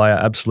Storm player,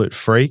 absolute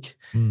freak.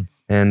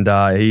 And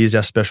he is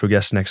our special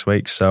guest next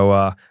week.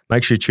 So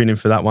make sure you tune in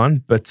for that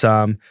one. But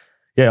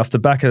off the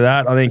back of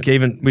that, I think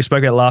even we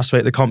spoke about last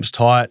week, the comp's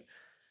tight.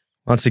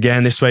 Once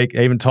again, this week,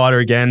 even tighter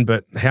again.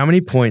 But how many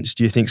points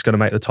do you think is going to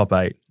make the top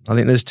 8? I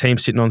think there's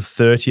teams sitting on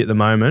 30 at the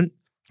moment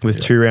with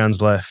 2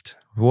 rounds left.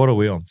 What are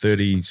we on?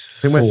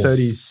 30s? I think we're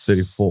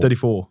 34.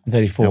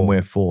 34. And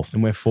we're 4th.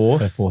 And we're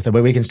 4th. We're 4th.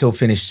 But we can still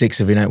finish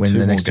 6th if we don't win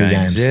the next 2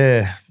 games.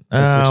 Yeah.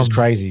 Which is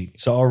crazy.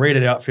 So I'll read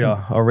it out for you.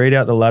 I'll read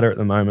out the ladder at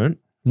the moment.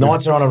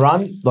 Knights are on a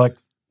run. Like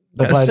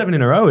That's played 7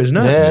 in a row, isn't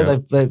it? Yeah,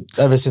 they've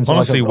ever since.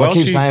 Honestly, I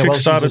keep saying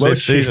kickstarted their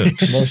season.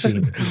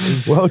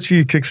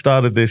 Welchie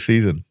kickstarted their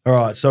season. All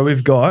right, so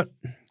we've got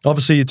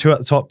obviously your 2 at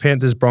the top,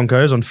 Panthers,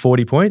 Broncos on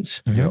 40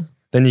 points. Yep.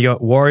 Then you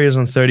got Warriors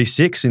on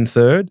 36 in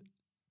 3rd,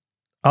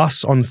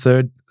 us on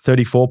 3rd,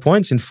 34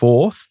 points in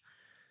 4th,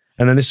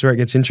 and then this is where it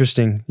gets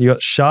interesting. You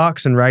got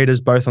Sharks and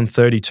Raiders both on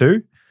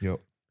 32. Yep.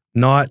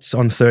 Knights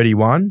on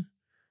 31.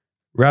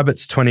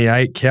 Rabbits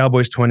 28,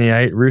 Cowboys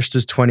 28,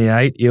 Roosters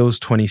 28, Eels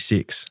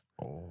 26.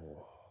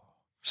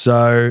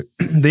 So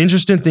the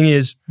interesting thing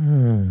is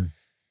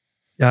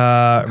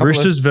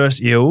Roosters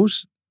versus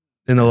Eels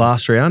in the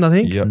last round, I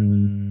think. Yep.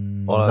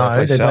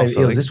 No, they play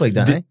Eels this week,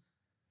 don't they?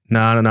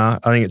 No.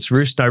 I think it's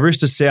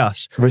Roosters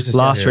South. Roosters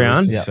last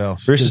round.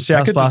 Roosters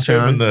South last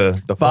round.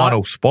 The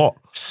final spot.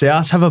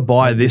 South have a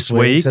bye this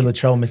week. So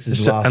Latrell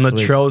misses last week. And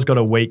Latrell's got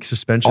a week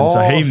suspension.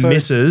 So he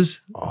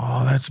misses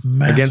that's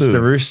massive. Against the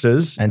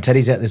Roosters. And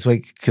Teddy's out this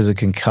week because of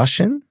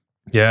concussion.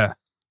 Yeah.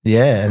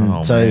 Yeah,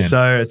 and so it's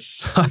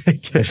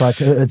like it's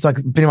like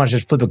pretty much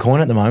just flip a coin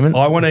at the moment.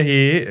 I want to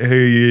hear who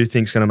you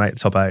think's going to make the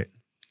top 8.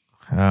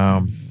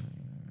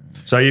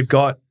 So you've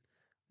got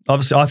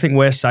obviously I think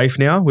we're safe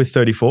now with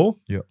 34.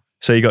 Yep.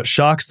 So you got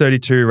Sharks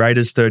 32,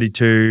 Raiders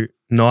 32,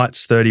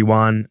 Knights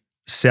 31,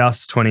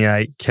 Souths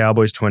 28,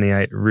 Cowboys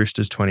 28,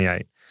 Roosters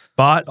 28.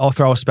 But I'll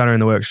throw a spanner in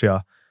the works for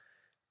you.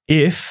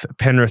 If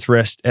Penrith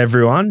rest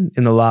everyone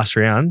in the last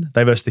round,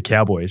 they versus the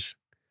Cowboys.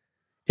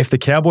 If the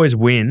Cowboys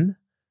win,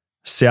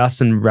 Souths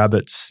and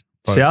Rabbits,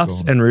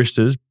 Souths and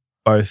Roosters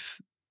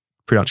both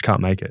pretty much can't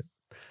make it.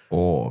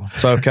 So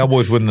if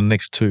Cowboys win the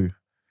next 2.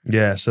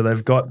 Yeah, so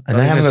they've got... And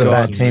they haven't got a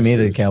bad team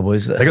either, the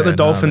Cowboys. They got the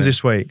Dolphins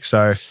this week,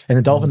 so... And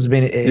the Dolphins have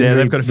been...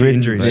 they've got a few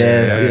injuries.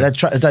 Yeah.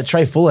 That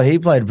Trey Fuller, he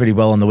played pretty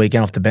well on the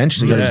weekend off the bench.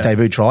 He got his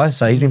debut try,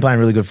 so he's been playing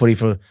really good footy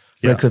for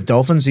Redcliffe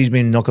Dolphins. He's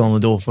been knocking on the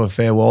door for a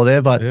fair while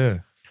there, but... Yeah.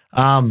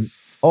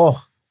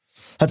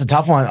 That's a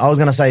tough one. I was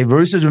going to say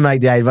Roosters would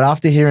make the 8, but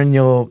after hearing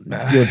your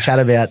chat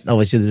about,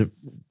 obviously...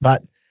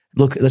 But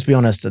look, let's be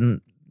honest,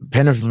 and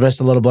Penrith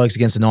rest a lot of blokes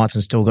against the Knights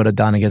and still got it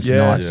done against the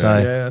Knights.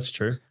 Yeah, that's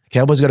true.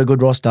 Cowboys got a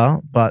good roster,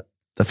 but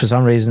for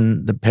some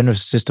reason, the Penrith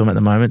system at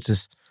the moment is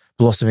just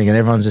blossoming and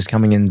everyone's just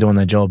coming in and doing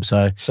their job.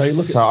 So you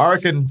look at... So I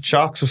reckon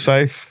Sharks are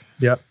safe.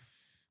 Yep.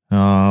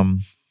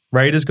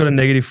 Raiders got a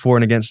 -4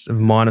 and against of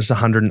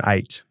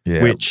 -108.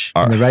 Yeah. Which...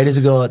 And the Raiders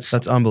have got...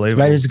 That's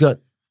unbelievable.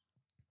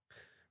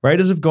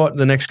 Raiders have got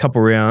the next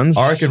couple rounds.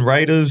 I reckon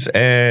Raiders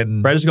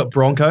have got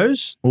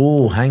Broncos.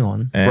 Oh, hang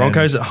on.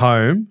 Broncos at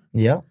home.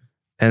 Yeah.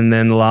 And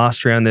then the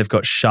last round, they've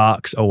got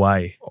Sharks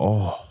away.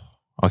 Oh,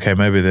 okay,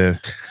 maybe they're...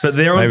 But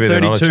they're on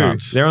 32.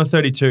 They're on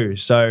 32.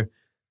 So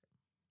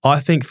I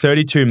think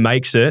 32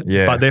 makes it,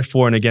 but their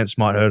for and against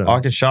might hurt them. I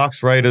reckon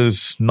Sharks,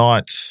 Raiders,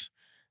 Knights,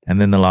 and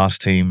then the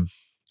last team.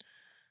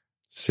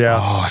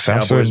 Souths,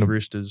 Cowboys,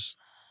 Roosters.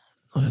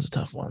 Oh, that's a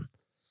tough one.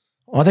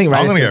 I think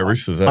I'm going to go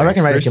Roosters. I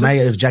reckon Raiders can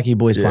make it if Jackie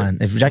Boy's playing.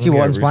 If Jackie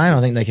White's playing,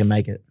 I think they can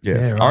make it.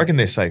 Yeah, right. I reckon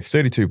they're safe.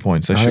 32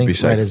 points. They should be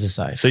safe. Raiders are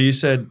safe. So you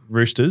said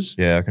Roosters?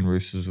 Yeah, I reckon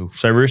Roosters will.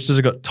 So Roosters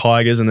have got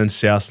Tigers and then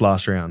Souths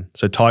last round.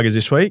 So Tigers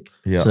this week.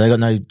 Yeah. So they got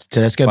no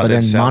Tedesco, but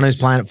then Manu's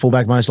playing at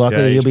fullback most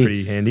likely. Yeah, he's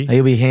pretty handy.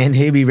 He'll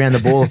be around the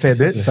ball a fair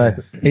bit. So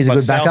he's a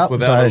good backup.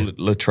 Without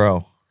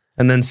Latrell.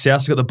 And then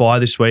South's got the bye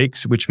this week,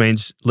 which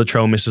means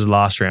Latrell misses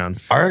last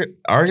round. I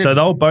reckon, so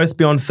they'll both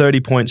be on 30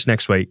 points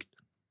next week.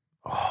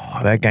 Oh,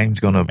 that game's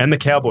gonna... And the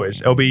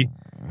Cowboys. It'll be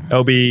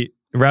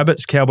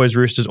Rabbits, Cowboys,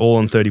 Roosters all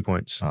on 30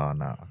 points. Oh,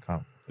 no, I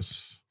can't.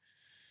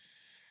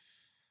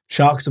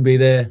 Sharks will be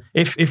there.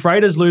 If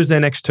Raiders lose their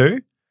next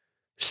two,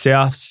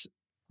 Souths,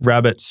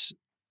 Rabbits,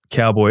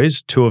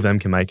 Cowboys, 2 of them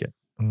can make it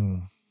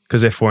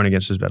because their for and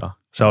against is better.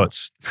 So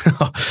it's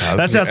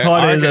that's how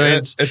tight it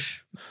is.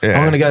 I'm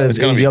going to go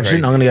the easy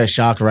option. I'm going to go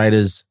Shark,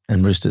 Raiders,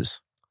 and Roosters.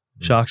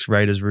 Sharks,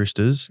 Raiders,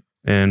 Roosters,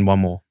 and one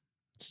more.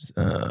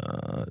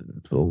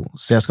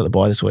 South's got the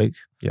bye this week.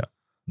 Yeah,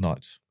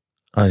 Knights.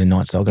 Oh, the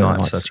Knights. I'll go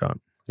Knights. That's right.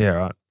 Yeah,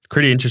 right.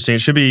 Pretty interesting.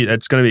 It's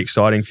going to be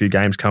exciting. Few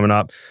games coming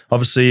up.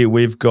 Obviously,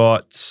 we've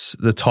got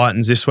the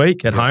Titans this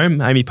week at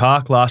home. Amy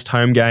Park, last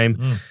home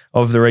game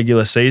of the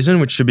regular season,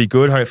 which should be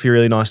good. Hopefully, a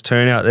really nice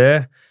turnout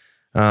there.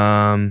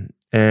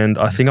 And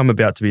I think I'm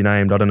about to be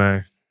named. I don't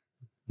know.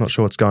 Not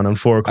sure what's going on.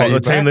 4 o'clock. The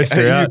team lists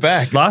are out.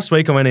 Back? Last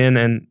week I went in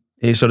and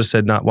he sort of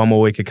said, "No, one more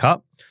week of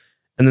cup."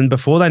 And then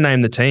before they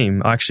named the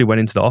team, I actually went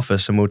into the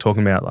office and we were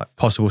talking about like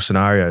possible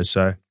scenarios.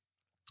 So,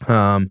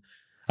 I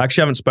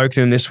actually haven't spoken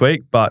to him this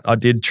week, but I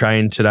did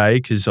train today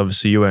because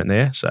obviously you weren't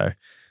there. So,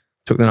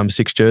 took the number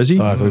 6 jersey.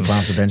 So I could be playing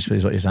off the bench,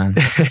 is what you're saying.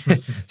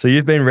 So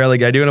you've been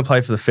relegated. You're going to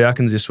play for the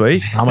Falcons this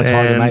week. I'm a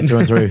Tiger, mate, through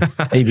and through.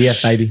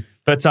 EBF, baby.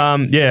 But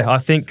yeah, I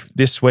think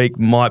this week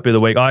might be the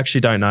week. I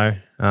actually don't know.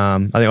 I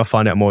think I'll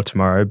find out more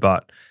tomorrow,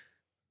 but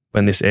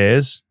when this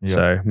airs. Yep.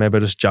 So maybe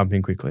I'll just jump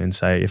in quickly and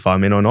say if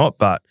I'm in or not.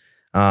 But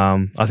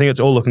I think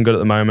it's all looking good at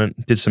the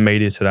moment. Did some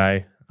media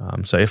today.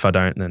 So if I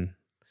don't, then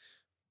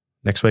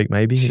next week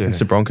maybe against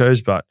the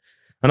Broncos. But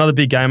another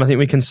big game. I think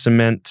we can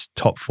cement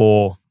top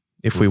 4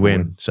 if we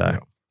win. So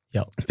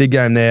big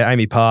game there.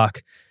 Amy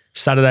Park,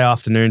 Saturday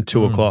afternoon,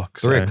 2 o'clock.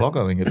 3 o'clock,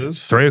 I think it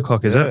is. 3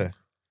 o'clock, is it?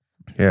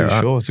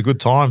 Yeah, sure. It's a good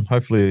time.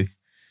 Hopefully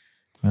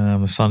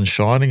the sun's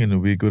shining and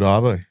it'll be a good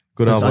arvo.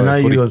 I know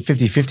you were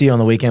 50-50 on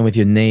the weekend with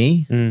your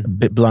knee, a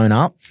bit blown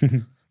up.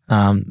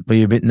 But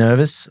you're a bit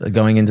nervous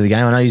going into the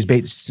game. I know you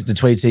beat the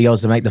Tweed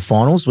Seagulls to make the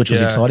finals, which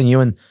was exciting.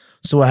 You and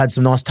Saw had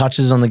some nice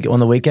touches on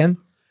the weekend.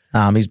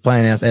 He's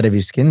playing out of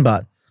his skin,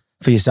 but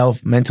for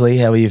yourself, mentally,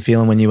 how were you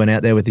feeling when you went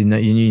out there with your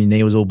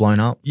knee was all blown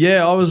up?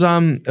 Yeah, I was.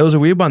 It was a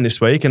weird one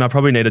this week, and I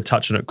probably need to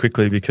touch on it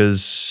quickly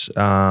because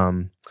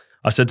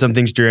I said some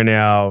things during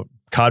our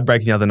card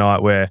break the other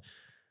night where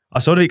I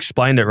sort of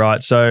explained it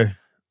right. So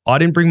I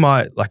didn't bring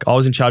I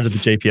was in charge of the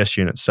GPS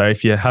units. So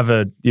if you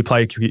you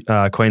play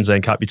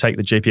Queensland Cup, you take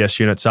the GPS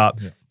units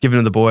up, give them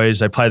to the boys,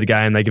 they play the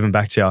game, they give them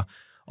back to you.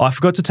 I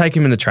forgot to take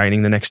them in the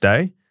training the next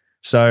day.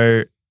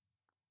 So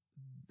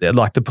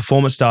the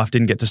performance staff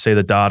didn't get to see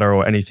the data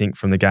or anything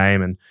from the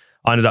game, and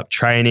I ended up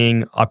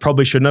training. I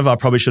probably shouldn't have. I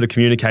probably should have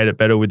communicated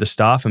better with the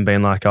staff and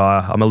been like,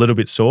 I'm a little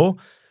bit sore.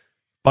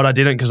 But I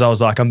didn't because I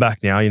was like, I'm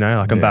back now,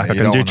 I'm back. I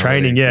can do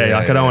training.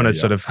 I don't want to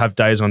sort of have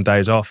days on,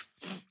 days off.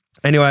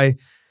 Anyway,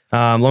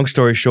 long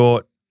story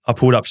short, I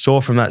pulled up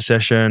sore from that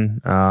session.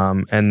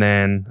 And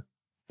then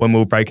when we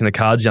were breaking the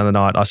cards the other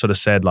night, I sort of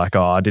said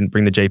I didn't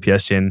bring the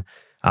GPS in.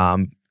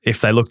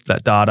 If they looked at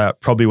that data,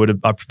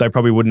 they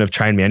probably wouldn't have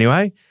trained me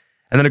anyway.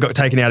 And then it got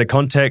taken out of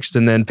context.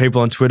 And then people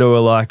on Twitter were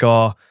like,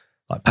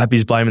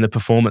 Pappy's blaming the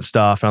performance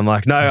staff. And I'm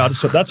like, no,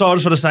 that's what I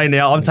just want to say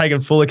now. I'm taking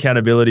full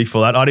accountability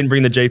for that. I didn't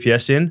bring the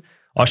GPS in.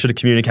 I should have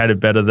communicated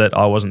better that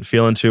I wasn't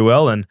feeling too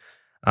well. And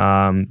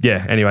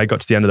anyway,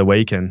 got to the end of the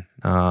week and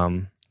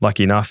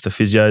lucky enough, the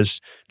physios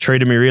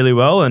treated me really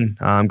well and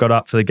got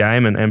up for the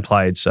game and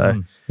played.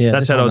 So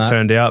that's how it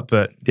turned out.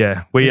 But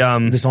we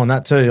this on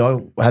that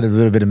too. I had a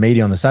little bit of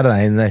media on the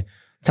Saturday and they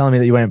telling me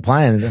that you weren't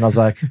playing, and I was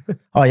like,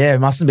 oh yeah, it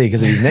mustn't be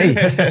because of his knee.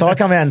 So I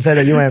come out and say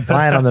that you weren't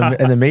playing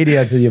in the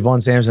media to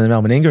Yvonne Sampson and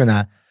Melbourne Ingram and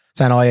that,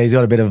 saying, oh yeah, he's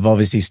got a bit of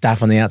obviously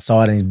staph on the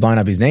outside and he's blown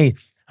up his knee.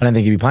 I don't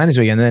think he'd be playing this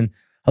weekend. And then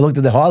I looked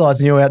at the highlights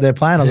and you were out there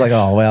playing. I was like,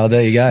 oh, well,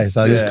 there you go.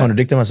 So I just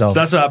contradicted myself.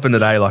 So that's what happened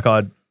today.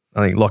 I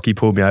think Lockie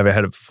pulled me over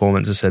ahead of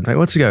performance and said, mate,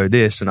 what's to go with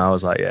this? And I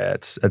was like, yeah,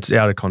 it's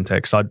out of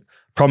context. I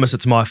promise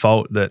it's my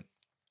fault that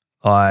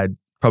I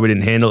probably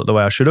didn't handle it the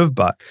way I should have,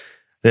 but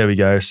there we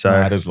go. So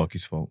that is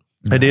Lockie's fault.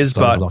 It is,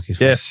 but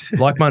yes,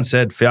 like Munn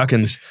said,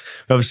 Falcons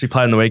obviously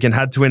played in the weekend,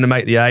 had to win to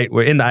make the 8.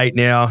 We're in the 8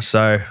 now,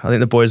 so I think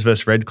the boys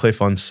versus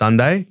Redcliffe on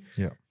Sunday.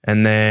 Yeah.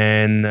 And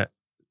then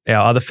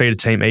our other feeder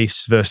team,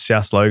 East versus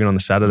South Logan on the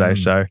Saturday.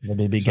 So it'll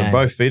be a big game.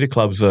 Both feeder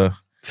clubs are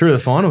through the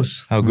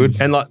finals. How good.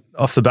 And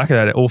off the back of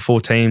that, all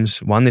 4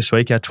 teams won this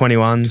week. Our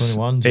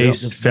 21s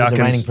East,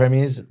 Falcons. The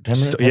reigning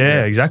premiers.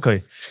 Yeah,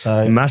 exactly.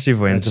 So massive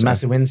win. It's a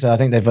massive win. So I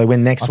think if they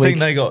win next week. I think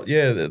they got,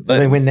 if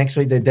they win next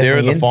week, they're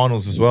definitely in the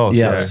finals as well.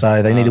 Yeah,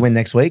 so they need to win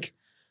next week.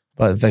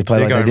 But if they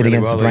play like they did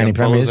against the reigning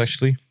premiers.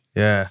 Actually.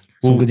 Yeah.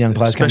 Some good young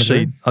players coming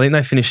through. I think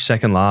they finished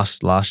second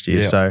last year.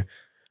 Yeah. So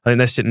I think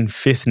they're sitting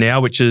 5th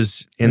now, which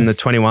is in the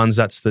 21s.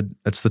 That's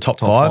the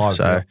top 5.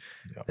 So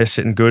they're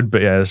sitting good.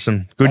 But there's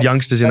some good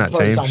youngsters in that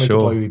team. Something we could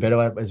probably be better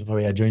at is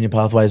probably our junior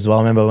pathways as well.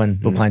 I remember when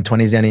we were playing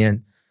 20s down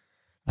here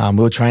and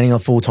we were training on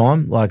full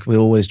time. Like we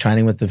were always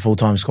training with the full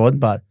time squad.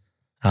 But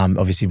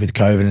obviously with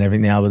COVID and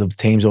everything now, the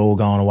teams are all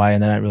going away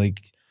and they don't really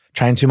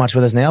train too much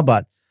with us now.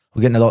 But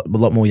we're getting a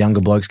lot more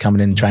younger blokes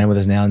coming in and training with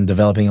us now and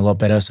developing a lot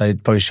better. So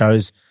it probably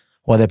shows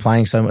why they're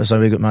playing so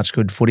much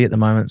good footy at the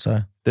moment.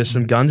 So there's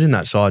some guns in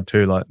that side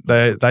too. Like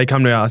they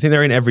come to I think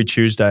they're in every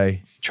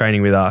Tuesday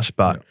training with us,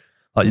 but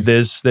Like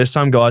there's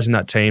some guys in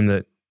that team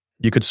that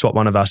you could swap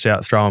one of us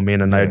out, throw them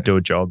in, and they'd do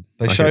a job.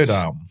 They Like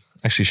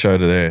actually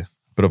showed a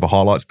bit of a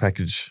highlights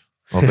package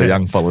of the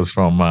young fellas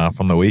from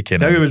the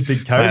weekend. Kobe was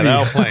big Kobe. Man, they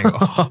were playing.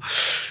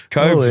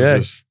 Kobe was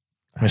just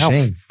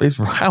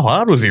machine. How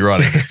hard was he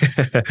running?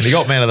 And he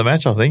got man of the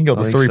match, I think. He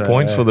got the 3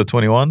 points for the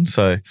 21.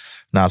 So,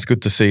 it's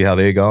good to see how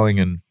they're going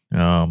and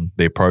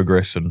their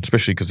progress, and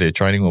especially because they're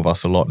training with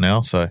us a lot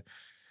now. So,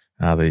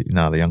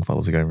 the young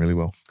fellas are going really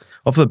well.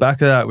 Off the back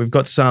of that, we've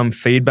got some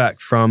feedback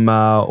from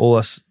all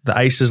us, the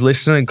Aces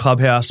listeners and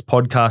Clubhouse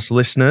podcast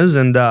listeners,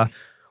 and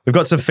we've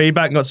got some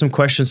feedback and got some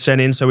questions sent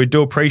in, so we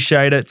do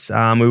appreciate it.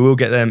 We will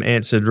get them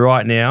answered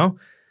right now.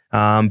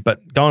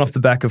 But going off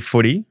the back of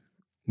footy,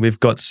 we've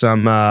got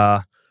some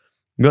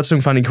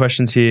funny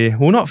questions here.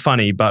 Well, not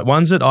funny, but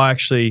ones that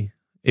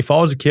if I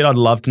was a kid, I'd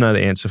love to know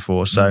the answer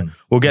for. So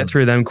we'll get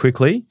through them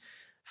quickly.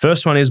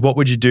 First one is, what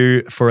would you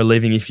do for a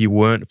living if you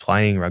weren't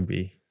playing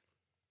rugby?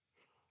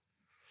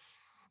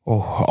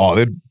 Oh,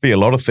 there'd be a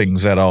lot of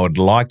things that I would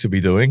like to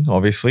be doing,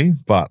 obviously.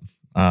 But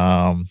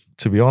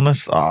to be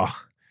honest, I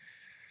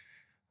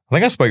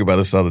think I spoke about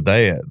this the other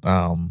day at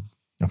a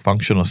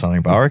function or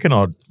something. But I reckon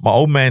my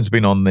old man's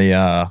been on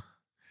the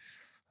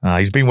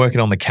he's been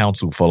working on the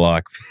council for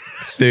like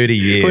 30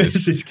 years.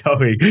 Where's this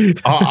going?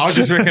 I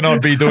just reckon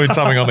I'd be doing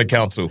something on the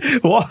council.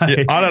 Why?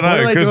 Yeah, I don't know. What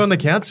do they do on the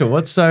council?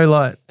 What's so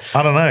like?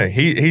 I don't know.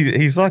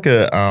 He's like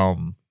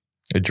a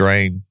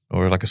drain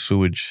or like a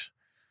sewage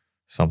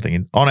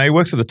something. Oh no, he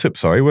works at the tip.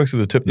 Sorry, he works at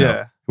the tip now.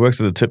 Yeah. He works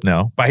at the tip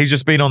now. But he's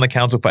just been on the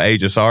council for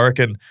ages. So I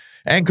reckon,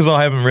 and because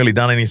I haven't really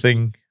done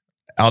anything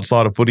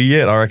outside of footy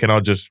yet, I reckon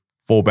I'll just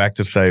fall back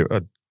to say,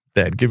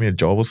 Dad, give me a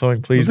job or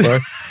something, please, bro.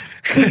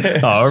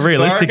 A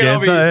realistic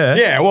answer, yeah.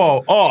 Yeah,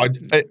 well,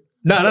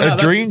 No, a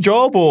dream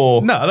job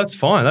or? No, that's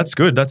fine. That's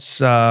good.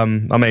 That's,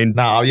 I'm being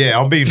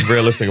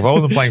realistic. If I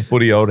wasn't playing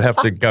footy, I would have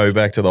to go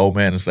back to the old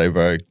man and say,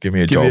 bro, give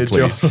me a job,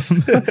 please.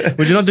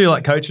 Would you not do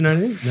like coaching or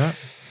anything? No.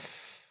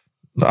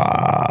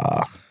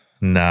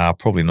 Nah,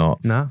 probably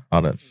not. No? I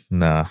don't.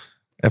 Nah.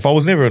 If I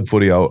was never in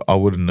footy, I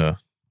wouldn't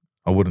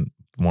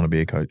want to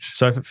be a coach.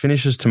 So if it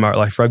finishes tomorrow,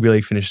 like if rugby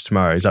league finishes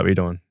tomorrow, is that what you're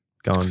doing?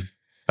 Going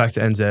back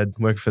to NZ,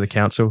 working for the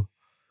council?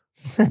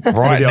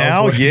 Right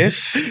now,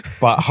 yes,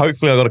 but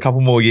hopefully I got a couple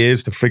more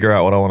years to figure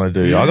out what I want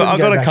to do. I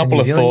got a couple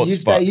of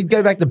thoughts. You'd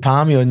go back to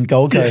Palmy and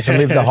Gold Coast and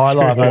live the high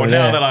life over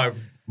there.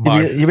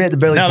 You'd be at the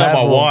Burley now that my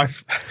Platform.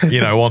 wife,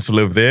 wants to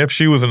live there. If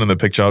she wasn't in the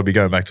picture, I'd be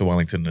going back to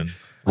Wellington and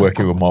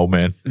working with my old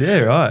man. Yeah,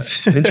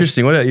 right.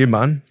 Interesting. What about you,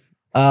 man?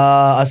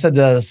 I said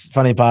the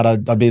funny part,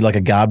 I'd be like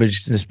a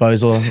garbage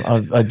disposal.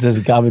 I'd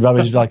just garbage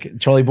rubbish like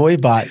trolley boy.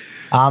 But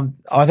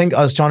I think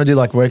I was trying to do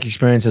like work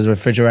experience as a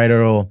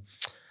refrigerator or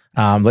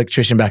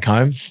electrician back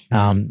home.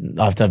 I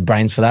have to have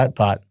brains for that,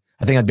 but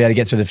I think I'd be able to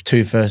get through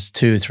the first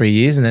 2 or 3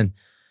 years, and then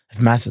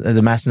the maths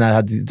and that, I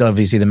had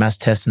obviously the maths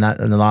test and that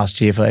in the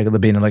last year for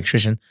being an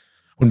electrician.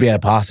 Wouldn't be able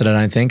to pass it, I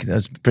don't think. It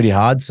was pretty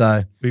hard.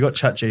 So we got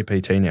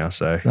ChatGPT now,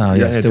 so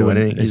it still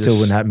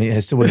wouldn't help me.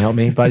 It still wouldn't help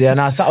me. But yeah,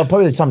 no, I'll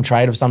probably do some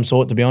trade of some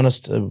sort, to be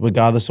honest,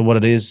 regardless of what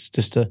it is,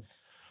 just to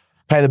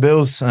pay the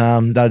bills.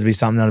 That would be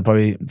something that I'd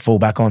probably fall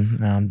back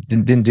on.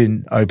 Didn't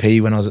do OP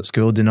when I was at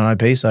school, did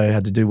not OP, so I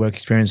had to do work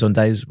experience on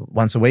days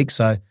once a week.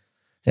 So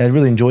yeah, I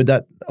really enjoyed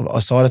that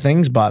side of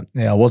things, but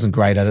yeah, I wasn't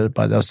great at it,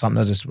 but that was something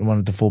I just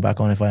wanted to fall back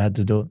on if I had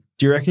to do it.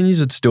 Do you reckon you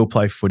would still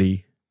play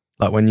footy?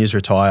 Like when you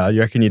retire, you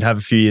reckon you'd have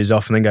a few years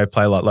off and then go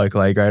play like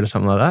local A grade or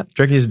something like that?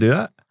 Do you reckon you'd do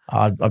that?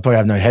 I'd probably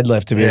have no head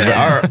left to be able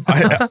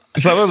to.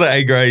 Some of the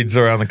A grades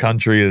around the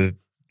country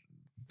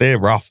they're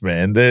rough,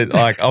 man. They're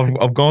like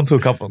I've gone to a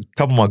couple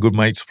of my good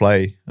mates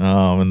play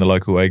in the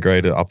local A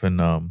grade up in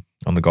on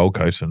the Gold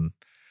Coast, and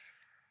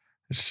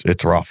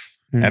it's rough.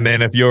 And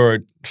then if you're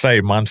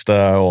say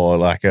Munster or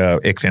like a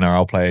ex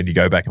NRL player and you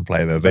go back and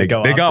play there, they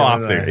go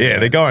after. Yeah,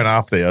 they're going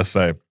after you.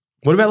 So.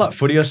 What about like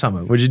footy or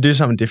something? Would you do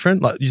something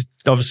different? Like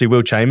obviously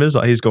Will Chambers,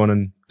 like he's gone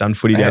and done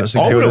footy down at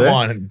St Kilda. I wouldn't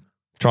mind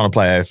trying to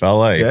play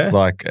AFL, yeah?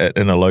 Like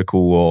in a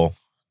local or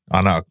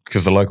I know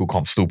because the local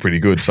comp's still pretty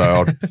good,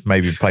 so I'd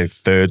maybe play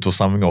thirds or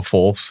something or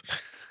fourths.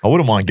 I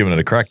wouldn't mind giving it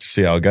a crack to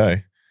see how it go.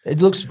 It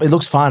looks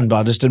fun, but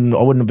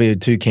I wouldn't be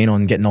too keen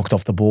on getting knocked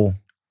off the ball.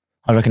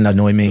 I reckon that'd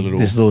annoy me.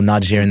 This little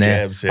nudge here and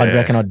there. Jabs, yeah. I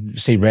reckon I'd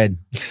see red.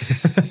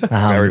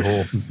 Barry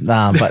Hall.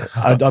 But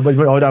I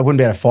wouldn't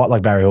be able to fight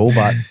like Barry Hall,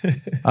 but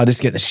I'd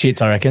just get the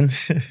shits, I reckon.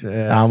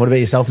 Yeah. What about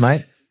yourself,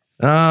 mate?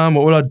 What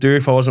would I do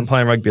if I wasn't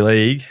playing rugby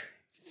league?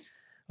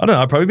 I don't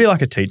know. I'd probably be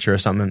like a teacher or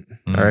something,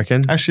 I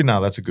reckon. Actually,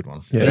 no, that's a good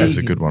one. Yeah, that's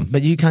a good one.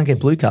 But you can't get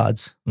blue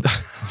cards.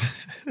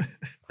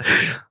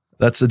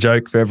 That's a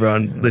joke for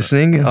everyone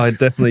listening. I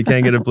definitely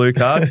can get a blue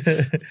card.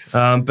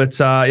 I don't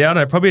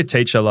know, probably a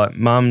teacher. Like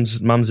mum's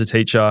a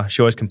teacher.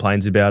 She always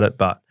complains about it,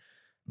 but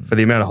for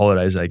the amount of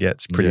holidays they get,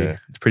 it's a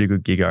pretty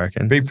good gig, I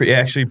reckon.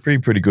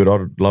 Pretty good.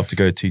 I'd love to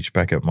go teach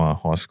back at my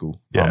high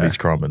school, Palm Beach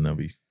Crumb, and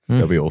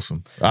that'll be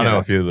awesome. I know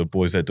a few of the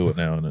boys that do it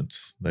now, and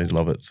they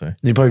love it. So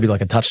you'd probably be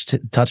like a touch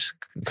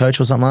coach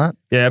or something like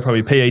that. Yeah,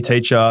 probably PE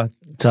teacher.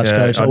 Touch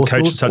coach. I'd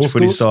coach the touch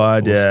footy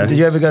side. Yeah. Did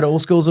you ever go to all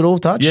schools at all?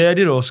 Touch? Yeah, I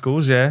did all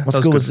schools. Yeah.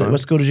 What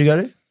school did you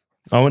go to?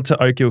 I went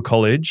to Oak Hill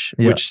College,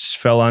 which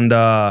fell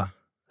under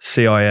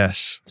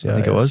CIS, I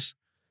think it was.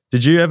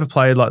 Did you ever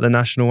play like the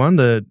national one,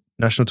 the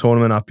national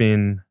tournament up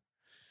in,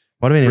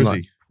 what do you mean?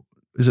 Like,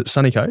 is it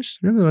Sunny Coast?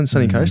 Remember the one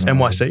Sunny Coast?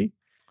 NYC?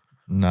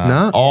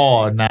 No.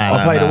 Oh, no.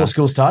 I played all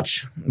schools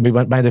touch. We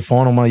made the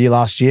final my year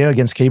last year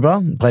against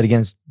Keebra. Played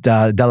against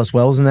Dallas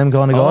Wells and them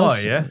kind of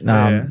guys. Oh, yeah.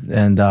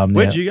 And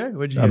where'd you go?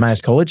 Where'd you go?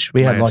 Mayors College.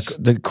 We had like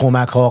the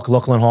Cormac Hawk,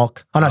 Lachlan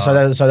Hawk. Oh, no, so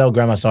they were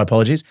grammar, so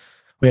apologies.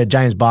 We had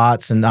James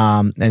Bartz and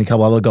a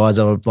couple other guys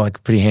that were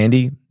like pretty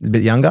handy, a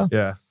bit younger.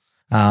 Yeah.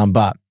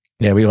 But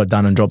yeah, we got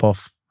done and drop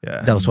off.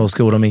 Yeah. Dallas Wells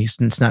scored on me. He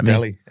snapped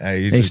me.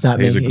 He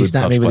snapped me. He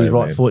snapped me with his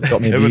right foot.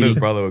 Got me. Him and his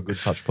brother were good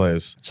touch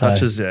players.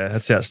 Touches, yeah,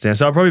 that's outstanding.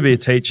 So I'd probably be a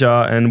teacher.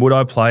 And would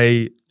I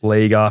play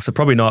league after?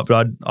 Probably not.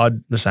 But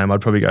I'd the same. I'd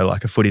probably go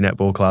like a footy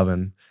netball club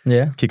and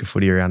kick a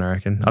footy around. I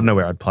reckon. I don't know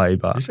where I'd play,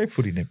 but Did you say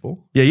footy netball?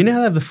 Yeah, you know how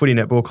they have the footy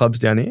netball clubs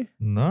down here.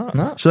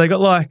 No. So they got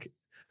like.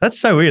 That's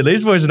so weird.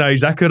 These boys know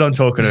exactly what I'm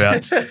talking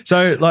about.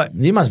 So like,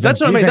 you must. That's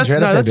what I mean.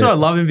 That's what I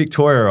love in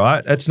Victoria,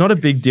 right? It's not a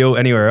big deal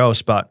anywhere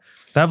else, but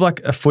they have like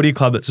a footy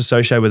club that's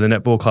associated with a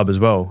netball club as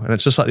well. And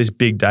it's just like this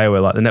big day where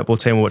like the netball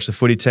team will watch the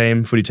footy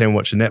team will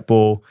watch the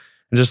netball,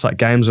 and just like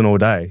games on all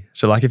day.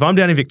 So like if I'm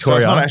down in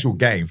Victoria. So it's not an actual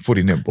game,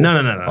 footy netball?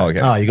 No. Oh, okay.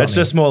 Oh, you got it's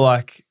just more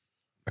like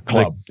a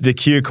club. The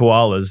Q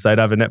Koalas, they'd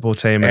have a netball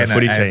team and a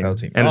footy team.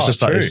 And it's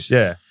just like this,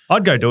 yeah.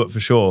 I'd go do it for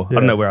sure. I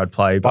don't know where I'd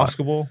play. But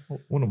basketball?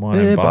 Wouldn't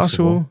mind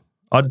basketball.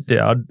 I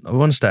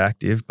want to stay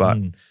active, but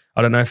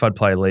I don't know if I'd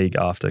play league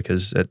after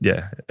because it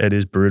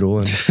is brutal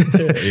and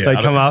they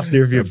come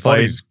after if you've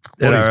played.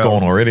 Body's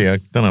gone already. I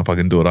don't know if I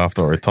can do it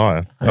after I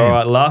retire. All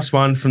right, last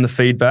one from the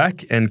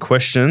feedback and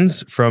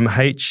questions from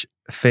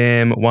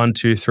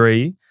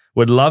HFam123.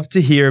 Would love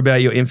to hear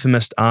about your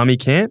infamous army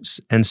camps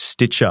and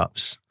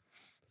stitch-ups.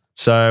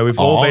 So we've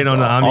all been on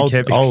the army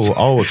camp.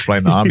 I'll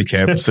explain the army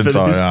camp since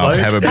I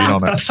haven't been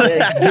on it.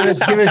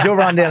 Give us your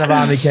rundown of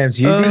army camps,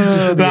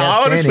 Husey.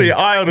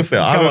 I honestly,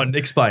 come on,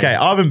 explain. Okay,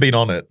 I haven't been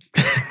on it,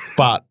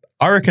 but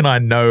I reckon I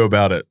know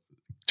about it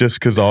just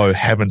because I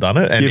haven't done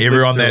it. And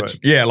everyone like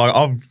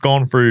I've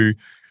gone through,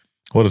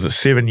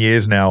 7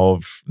 years now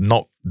of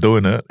not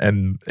doing it,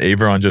 and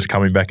everyone just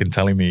coming back and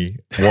telling me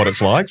what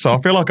it's like. So I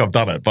feel like I've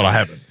done it, but I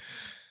haven't.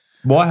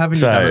 Why haven't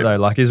you done it though?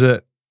 Like, is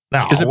it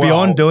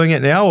beyond doing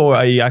it now, or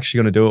are you actually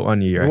going to do it one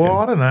year? Well,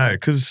 I don't know,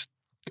 because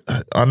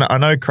I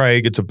know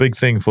Craig, it's a big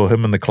thing for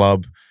him and the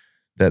club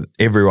that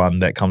everyone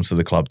that comes to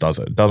the club does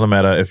it. It doesn't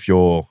matter if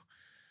you're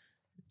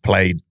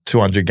played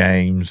 200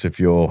 games, it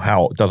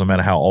doesn't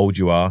matter how old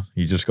you are,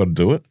 you just got to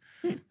do it.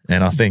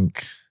 And I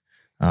think,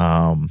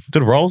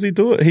 did Rolsey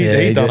do it?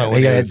 He done it.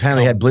 He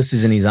apparently had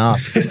blisters in his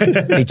arse.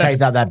 He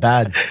chafed out that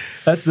bad.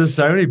 There's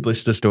so many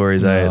blister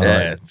stories,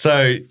 Yeah.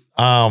 So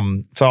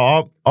I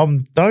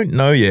don't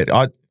know yet.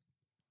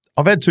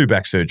 I've had 2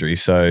 back surgeries,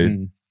 so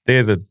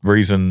they're the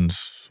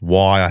reasons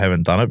why I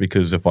haven't done it,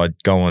 because if I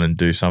go on and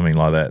do something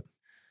like that,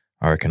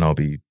 I reckon I'll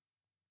be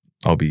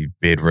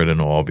bedridden,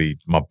 or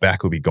my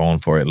back will be gone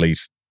for at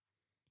least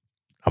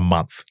a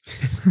month.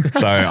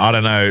 So I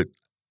don't know.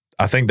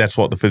 I think that's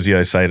what the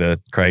physios say to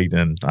Craig,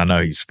 and I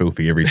know he's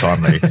filthy every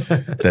time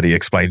that he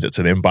explains it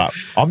to them, but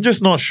I'm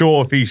just not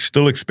sure if he's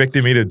still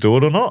expecting me to do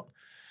it or not.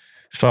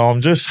 So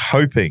I'm just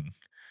hoping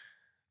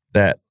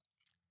that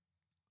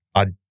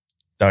I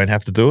don't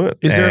have to do it.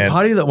 Is there a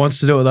party that wants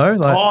to do it though?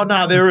 Like,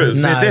 no, there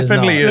is. There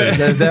definitely is.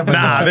 There's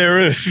definitely not. There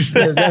is.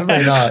 There's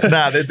definitely not.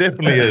 There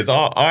definitely is.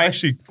 I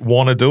actually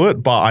want to do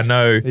it, but I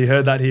know you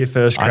heard that here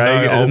first, Craig.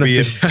 I know I'll be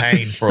in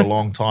pain for a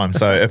long time.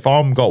 So if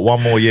I've got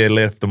one more year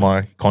left of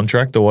my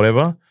contract or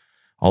whatever,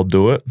 I'll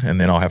do it, and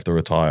then I'll have to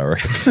retire.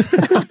 As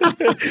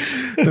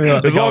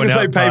long as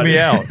they pay me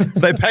out. If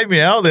they pay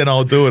me out, then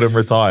I'll do it and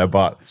retire.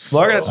 But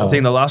that's the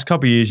thing. The last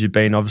couple of years, you've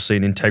been obviously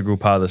an integral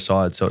part of the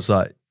side. So it's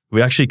like,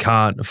 we actually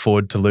can't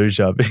afford to lose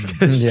you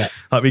because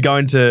like we go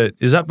into,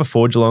 is that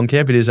before Geelong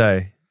camp? It is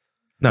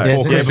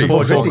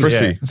before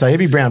Chrissy. Yeah. So he'll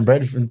be brown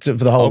bread for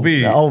the whole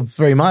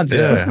 3 months.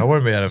 Yeah, I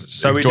won't be able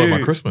to enjoy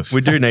my Christmas. We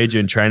do need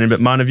you in training.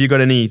 But Man, have you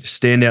got any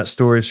standout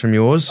stories from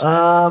yours?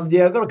 I've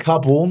got a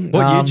couple.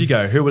 What year did you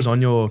go? Who was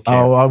on your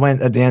camp? I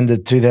went at the end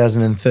of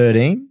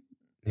 2013.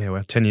 Yeah,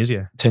 well, 10 years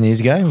ago. 10 years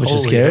ago, which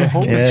is scary.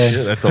 Holy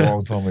shit, that's a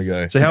long time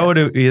ago. So how old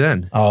were you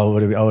then? I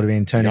would have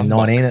been turning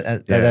 19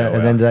 at the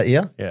end of that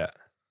year. Yeah.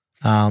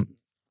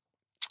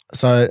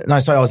 So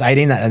I was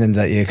 18 at the end of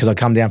that year because I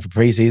come down for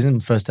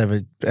preseason, first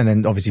ever, and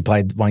then obviously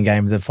played one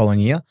game the following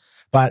year.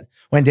 But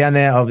went down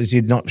there,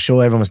 obviously not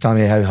sure. Everyone was telling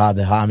me how hard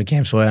the army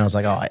camps were, and I was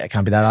like, oh, it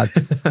can't be that hard.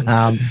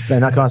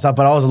 And that kind of stuff.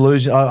 But I was a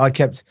loser. I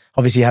kept,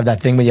 obviously you have that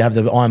thing where you have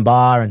the iron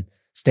bar and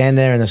stand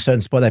there in a certain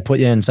spot they put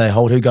you and say,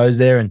 hold, who goes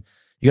there? And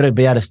you got to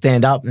be able to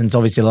stand up. And it's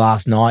obviously the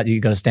last night, you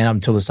got to stand up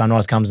until the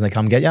sunrise comes and they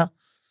come get you.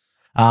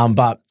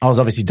 But I was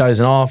obviously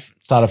dozing off,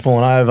 started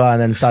falling over, and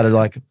then started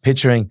like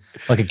picturing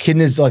like a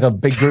kidneys, like a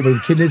big group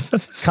of kidneys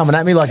coming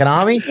at me like an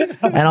army.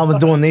 And I was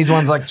doing these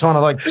ones like trying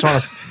to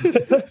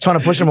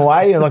push them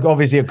away. And like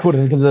obviously I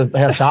couldn't because of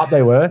how sharp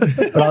they were.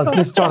 But I was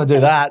just trying to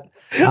do that.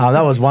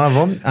 That was one of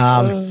them.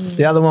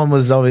 The other one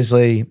was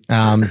obviously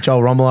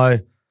Joel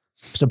Romulo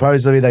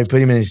supposedly they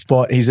put him in his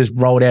spot. He's just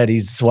rolled out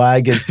his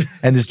swag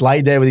and just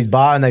laid there with his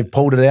bar, and they've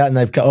pulled it out, and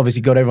they've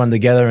obviously got everyone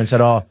together and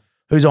said, "Oh,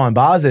 whose iron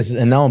bar is this?"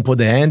 And no one put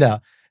their hand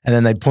out. And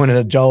then they pointed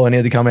at Joel, and he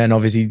had to come out and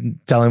obviously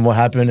tell him what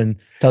happened and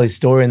tell his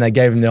story. And they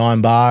gave him the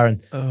iron bar,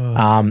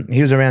 and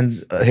he was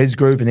around his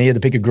group, and he had to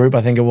pick a group,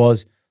 I think it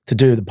was, to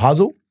do the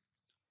puzzle.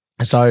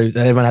 So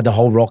everyone had to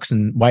hold rocks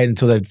and wait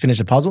until they'd finish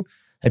the puzzle.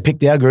 They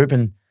picked our group,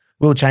 and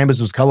Will Chambers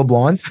was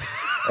colourblind.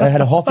 They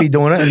had a Hoffy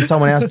doing it and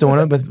someone else doing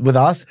it with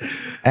us.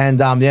 And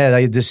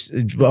I just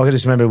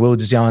remember Will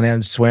just yelling out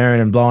and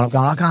swearing and blowing up,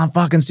 going, "I can't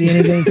fucking see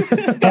anything.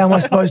 How am I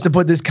supposed to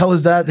put this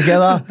colours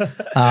together?"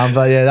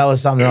 But yeah, that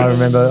was something I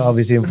remember,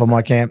 obviously, from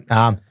my camp.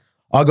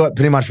 I got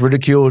pretty much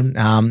ridiculed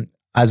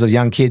as a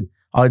young kid.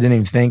 I didn't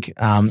even think.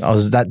 I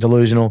was that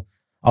delusional.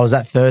 I was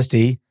that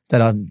thirsty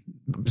that I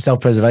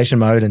self-preservation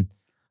mode. And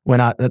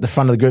when at the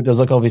front of the group, there was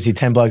obviously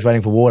 10 blokes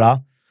waiting for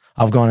water.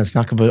 I've gone and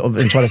snuck up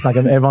and tried to snuck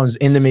up. Everyone's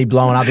into me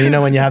blowing up. And you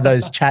know when you have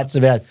those chats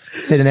about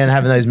sitting there and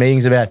having those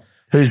meetings about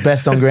who's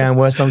best on ground,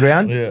 worst on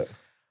ground? Yeah.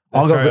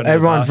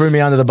 Everyone threw me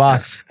under the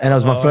bus, and it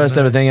was my first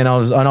ever thing. And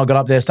I got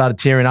up there, started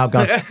tearing up,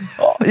 going,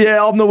 "Oh,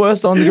 yeah, I'm the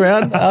worst on the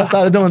ground." I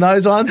started doing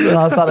those ones, and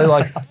I started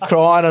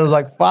crying. And I was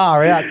like,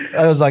 far out.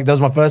 That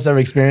was my first ever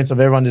experience of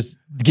everyone just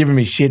giving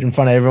me shit in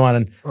front of everyone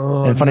and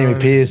in front of my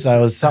peers. So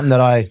it was something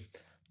that I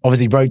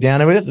obviously broke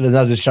down with, but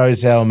that just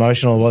shows how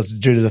emotional it was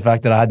due to the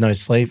fact that I had no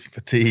sleep.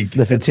 Fatigue.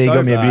 The fatigue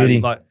got me a beauty.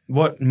 Like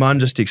what Mun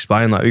just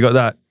explained, we got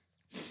that.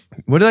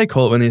 What do they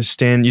call it when you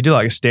stand? You do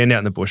a stand out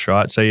in the bush,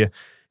 right? So you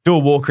do a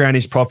walk around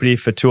his property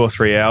for 2 or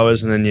 3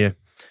 hours, and then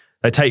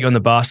they take you on the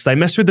bus. They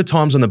mess with the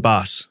times on the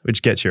bus,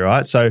 which gets you,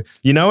 right? So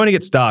you know when it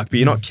gets dark, but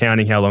you're not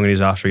counting how long it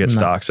is after it gets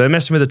dark. So they're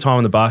messing with the time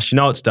on the bus. You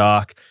know it's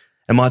dark.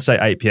 It might say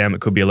 8 p.m.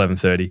 It could be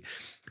 11:30.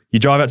 You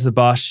drive out to the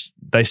bus.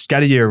 They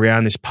scatter you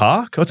around this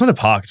park. Oh, it's not a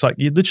park. It's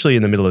you're literally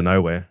in the middle of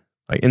nowhere,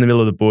 in the middle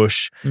of the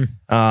bush.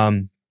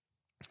 And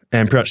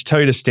pretty much tell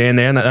you to stand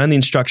there. And the only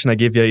instruction they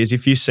give you is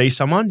if you see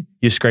someone,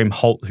 you scream,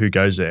 "Halt, who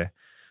goes there?"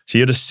 So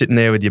you're just sitting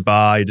there with your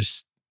bar. You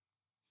just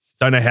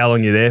don't know how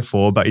long you're there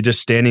for, but you're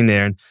just standing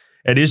there. And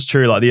it is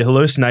true. The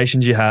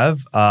hallucinations you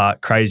have are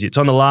crazy. It's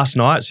on the last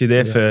night. So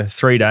you're there for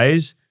 3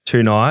 days,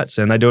 2 nights,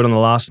 and they do it on the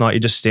last night. You're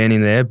just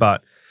standing there.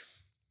 But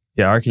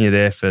yeah, I reckon you're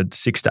there for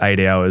 6 to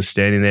 8 hours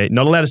standing there.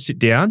 Not allowed to sit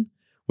down.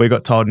 We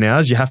got told now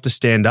is you have to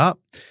stand up.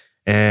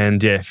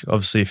 And yeah,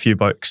 obviously a few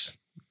blokes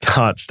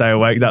can't stay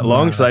awake that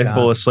long, so they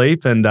fall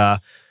asleep. And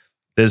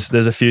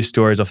there's a few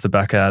stories off the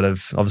back out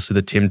of obviously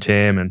the Tim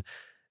Tam, and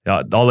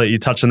I'll let you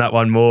touch on that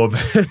one more.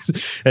 But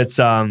it's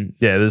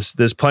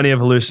there's plenty of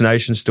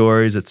hallucination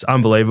stories. It's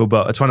unbelievable,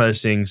 but it's one of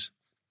those things.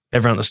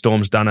 Everyone at the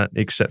Storm's done it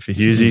except for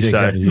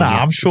Hughesy.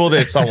 I'm sure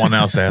there's someone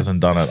else that hasn't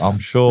done it. I'm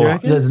sure.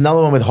 There's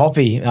another one with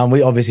Hoffy.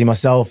 We obviously,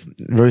 myself,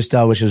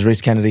 Rooster, which was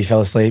Reece Kennedy,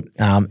 fell asleep.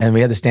 And we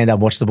had to stand up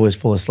and watch the boys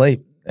fall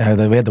asleep. We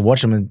had to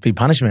watch them and be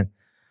punishment.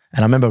 And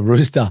I remember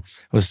Rooster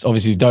was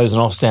obviously dozing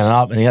off, standing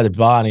up, and he had a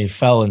bar and he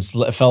fell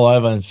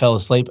over and fell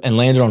asleep and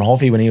landed on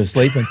Hoffy when he was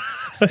sleeping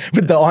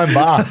with the iron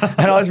bar. And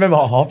I just remember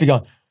Hoffy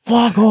going,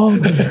 "Fuck off,"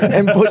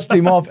 and pushed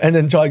him off and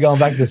then tried going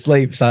back to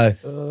sleep. So,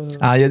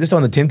 just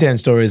on the Tim Tam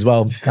story as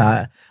well.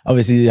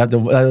 Obviously, you have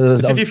to.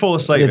 It's if you fall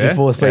asleep. If you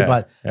fall asleep,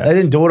 but they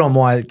didn't do it on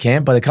my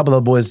camp. But a couple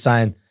of the boys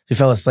saying if you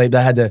fell asleep,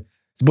 the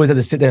boys had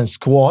to sit there and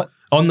squat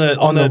on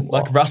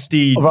the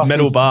rusty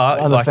metal bar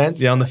on the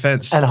fence. Yeah, on the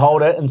fence, and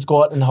hold it and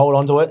squat and hold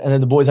onto it, and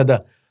then the boys had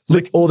to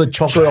lick all the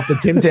chocolate off the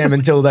Tim Tam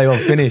until they were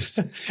finished.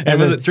 And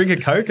was it drink a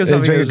Coke or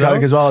something? Drink a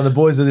Coke as well. And the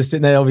boys are just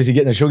sitting there, obviously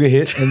getting a sugar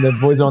hit, and the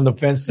boys are on the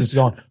fence just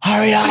going,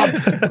 "Hurry up,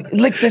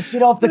 lick the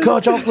shit off the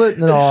chocolate."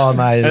 And, oh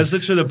mate, and it's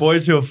literally the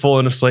boys who have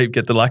fallen asleep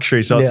get the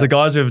luxury. So it's the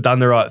guys who have done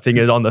the right thing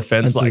on the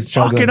fence,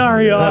 fucking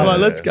hurry up,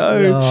 let's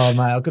go. Oh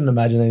mate, I couldn't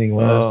imagine anything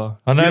worse.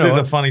 I know there's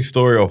a funny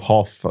story of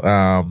Hoff.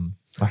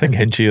 I think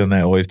Henchy and they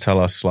always tell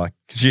us cause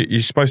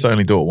you're supposed to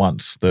only do it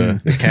once, the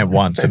camp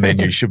once, and then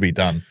you should be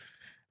done.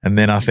 And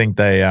then I think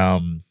there's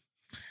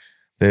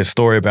a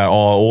story about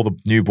all the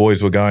new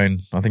boys were going.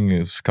 I think it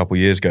was a couple of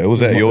years ago.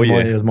 Was that your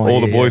year? It was my all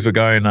year, the boys were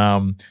going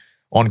on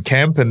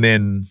camp, and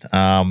then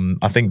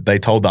I think they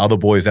told the other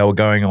boys they were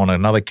going on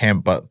another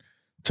camp, but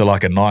to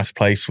a nice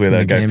place where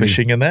they go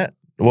fishing and that.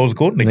 What was it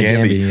called?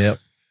 Nagambie. Yep.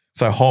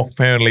 So Hoff,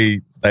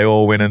 apparently they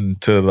all went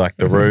into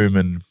the room,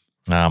 and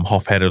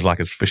Hoff had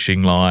his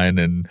fishing line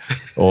and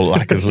all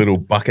his little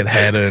bucket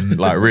hat and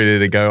ready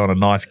to go on a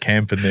nice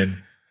camp. And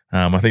then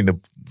I think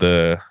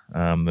the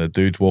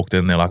dudes walked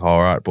in. They're like,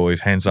 "All right,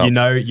 boys, hands up." You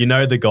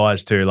know the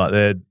guys too.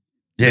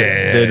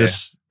 They're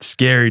just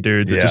scary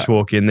dudes that just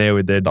walk in there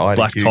with their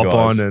black top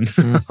guys on,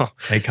 and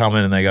they come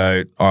in and they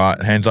go, "All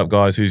right, hands up,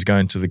 guys. Who's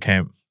going to the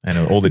camp?" And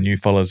all the new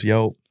fellas,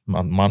 "Yo,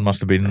 Mun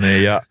must have been in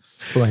there, yeah."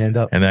 Put my hand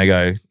up. And they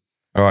go,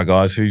 "All right,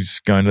 guys, who's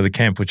going to the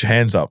camp? Put your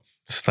hands up."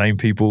 Same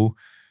people.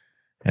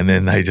 And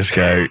then they just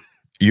go,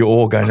 "You're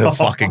all going to the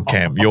fucking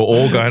camp. You're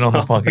all going on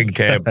the fucking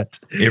camp.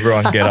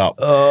 Everyone get up."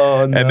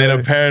 Oh, no. And then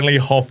apparently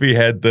Hoffy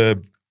had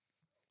the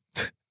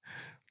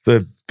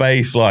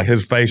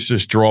face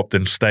just dropped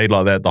and stayed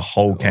like that the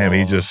whole camp.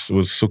 He just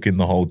was sooking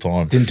the whole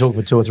time. Didn't talk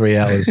for 2 or 3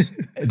 hours.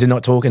 Did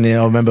not talk. And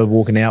I remember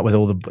walking out with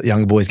all the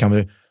young boys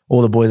coming.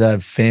 All the boys that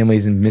have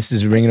families and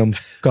missus ringing them,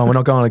 going, we're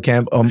not going to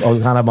camp. I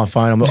can't have my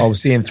phone. I'll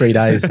see you in 3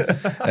 days.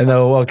 And they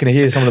were, well, I can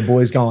hear some of the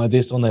boys going like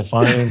this on their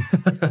phone.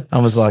 I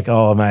was like,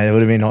 oh, mate, it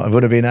would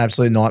have been an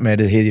absolute nightmare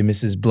to hear your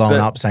missus blowing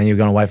up saying you're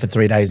going away for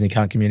 3 days and you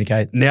can't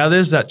communicate. Now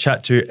there's that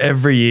chat too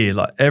every year.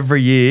 Like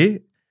every year,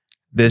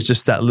 there's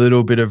just that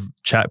little bit of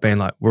chat being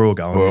like, we're all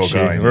going this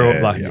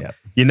year.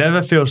 You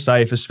never feel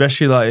safe,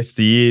 especially like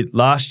if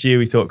last year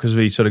we thought because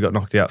we sort of got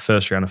knocked out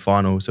first round of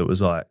finals, it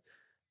was like,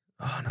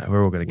 oh no,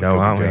 we're all going to go,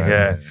 aren't we?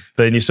 Yeah.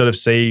 But then you sort of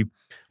see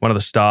one of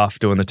the staff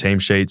doing the team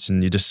sheets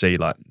and you just see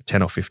like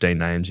 10 or 15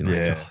 names. You're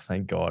like, oh,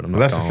 thank God I'm not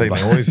That's going. The thing.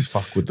 They always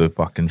fuck with the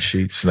fucking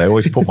sheets. They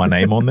always put my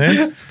name on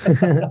there.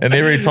 And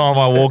every time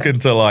I walk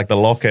into like the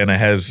locker and it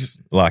has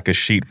like a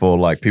sheet for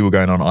like people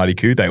going on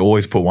IDQ, they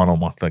always put one on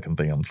my fucking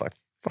thing. I'm just like,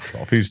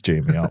 fuck off. Who's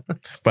G'ing me up?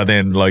 But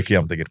then low-key,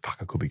 I'm thinking, fuck,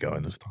 I could be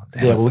going this time.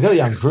 Damn. Yeah, well, we've got a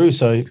young crew,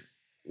 so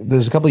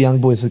there's a couple of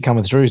young boys that are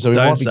coming through. So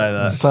Don't say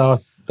that.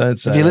 So Don't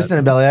say if you're listening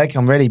to Bellyache,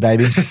 I'm ready,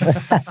 baby.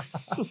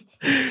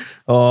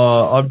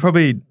 I'd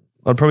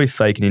probably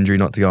fake an injury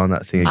not to go on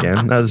that thing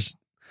again.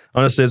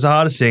 Honestly, it's the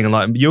hardest thing.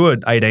 Like you were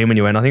 18 when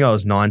you went. I think I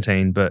was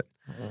 19, but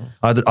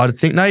I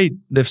think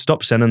they've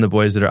stopped sending the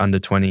boys that are under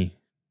 20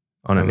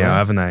 on it now,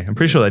 haven't they? I'm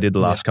pretty sure they did the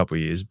last couple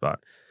of years, but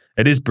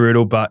it is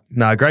brutal. But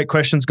no, great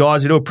questions,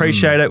 guys. We do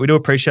appreciate it. We do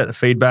appreciate the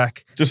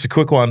feedback. Just a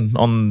quick one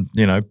on,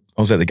 I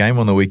was at the game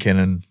on the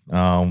weekend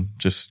and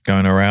just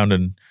going around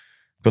and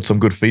got some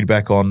good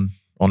feedback on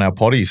our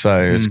potty.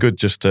 So it's good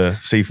just to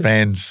see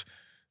fans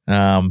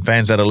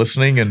that are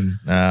listening and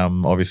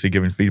obviously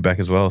giving feedback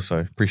as well. So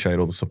appreciate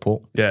all the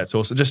support. Yeah, it's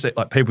awesome. Just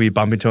like people you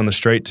bump into on the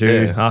street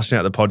too, asking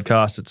out the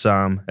podcast.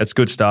 It's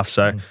good stuff.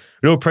 So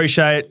we do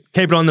appreciate it.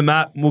 Keep it on the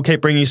map. We'll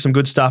keep bringing you some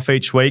good stuff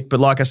each week. But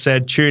like I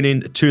said, tune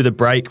in to the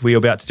break we're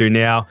about to do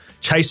now.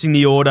 Chasing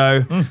the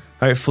auto.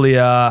 Hopefully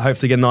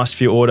get a nice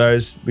few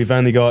autos. We've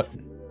only got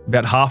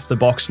about half the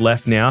box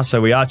left now.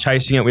 So we are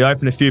chasing it. We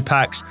opened a few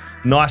packs.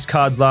 Nice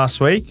cards last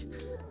week.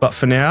 But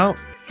for now,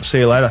 see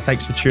you later.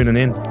 Thanks for tuning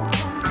in.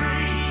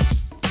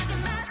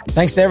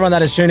 Thanks to everyone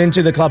that has tuned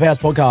into the Clubhouse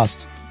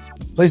podcast.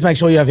 Please make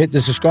sure you have hit the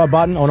subscribe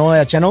button on all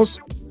our channels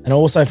and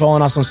also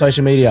following us on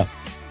social media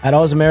at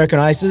Oz American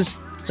Aces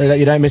so that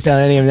you don't miss out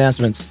on any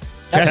announcements.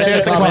 Catch you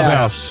at the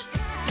Clubhouse.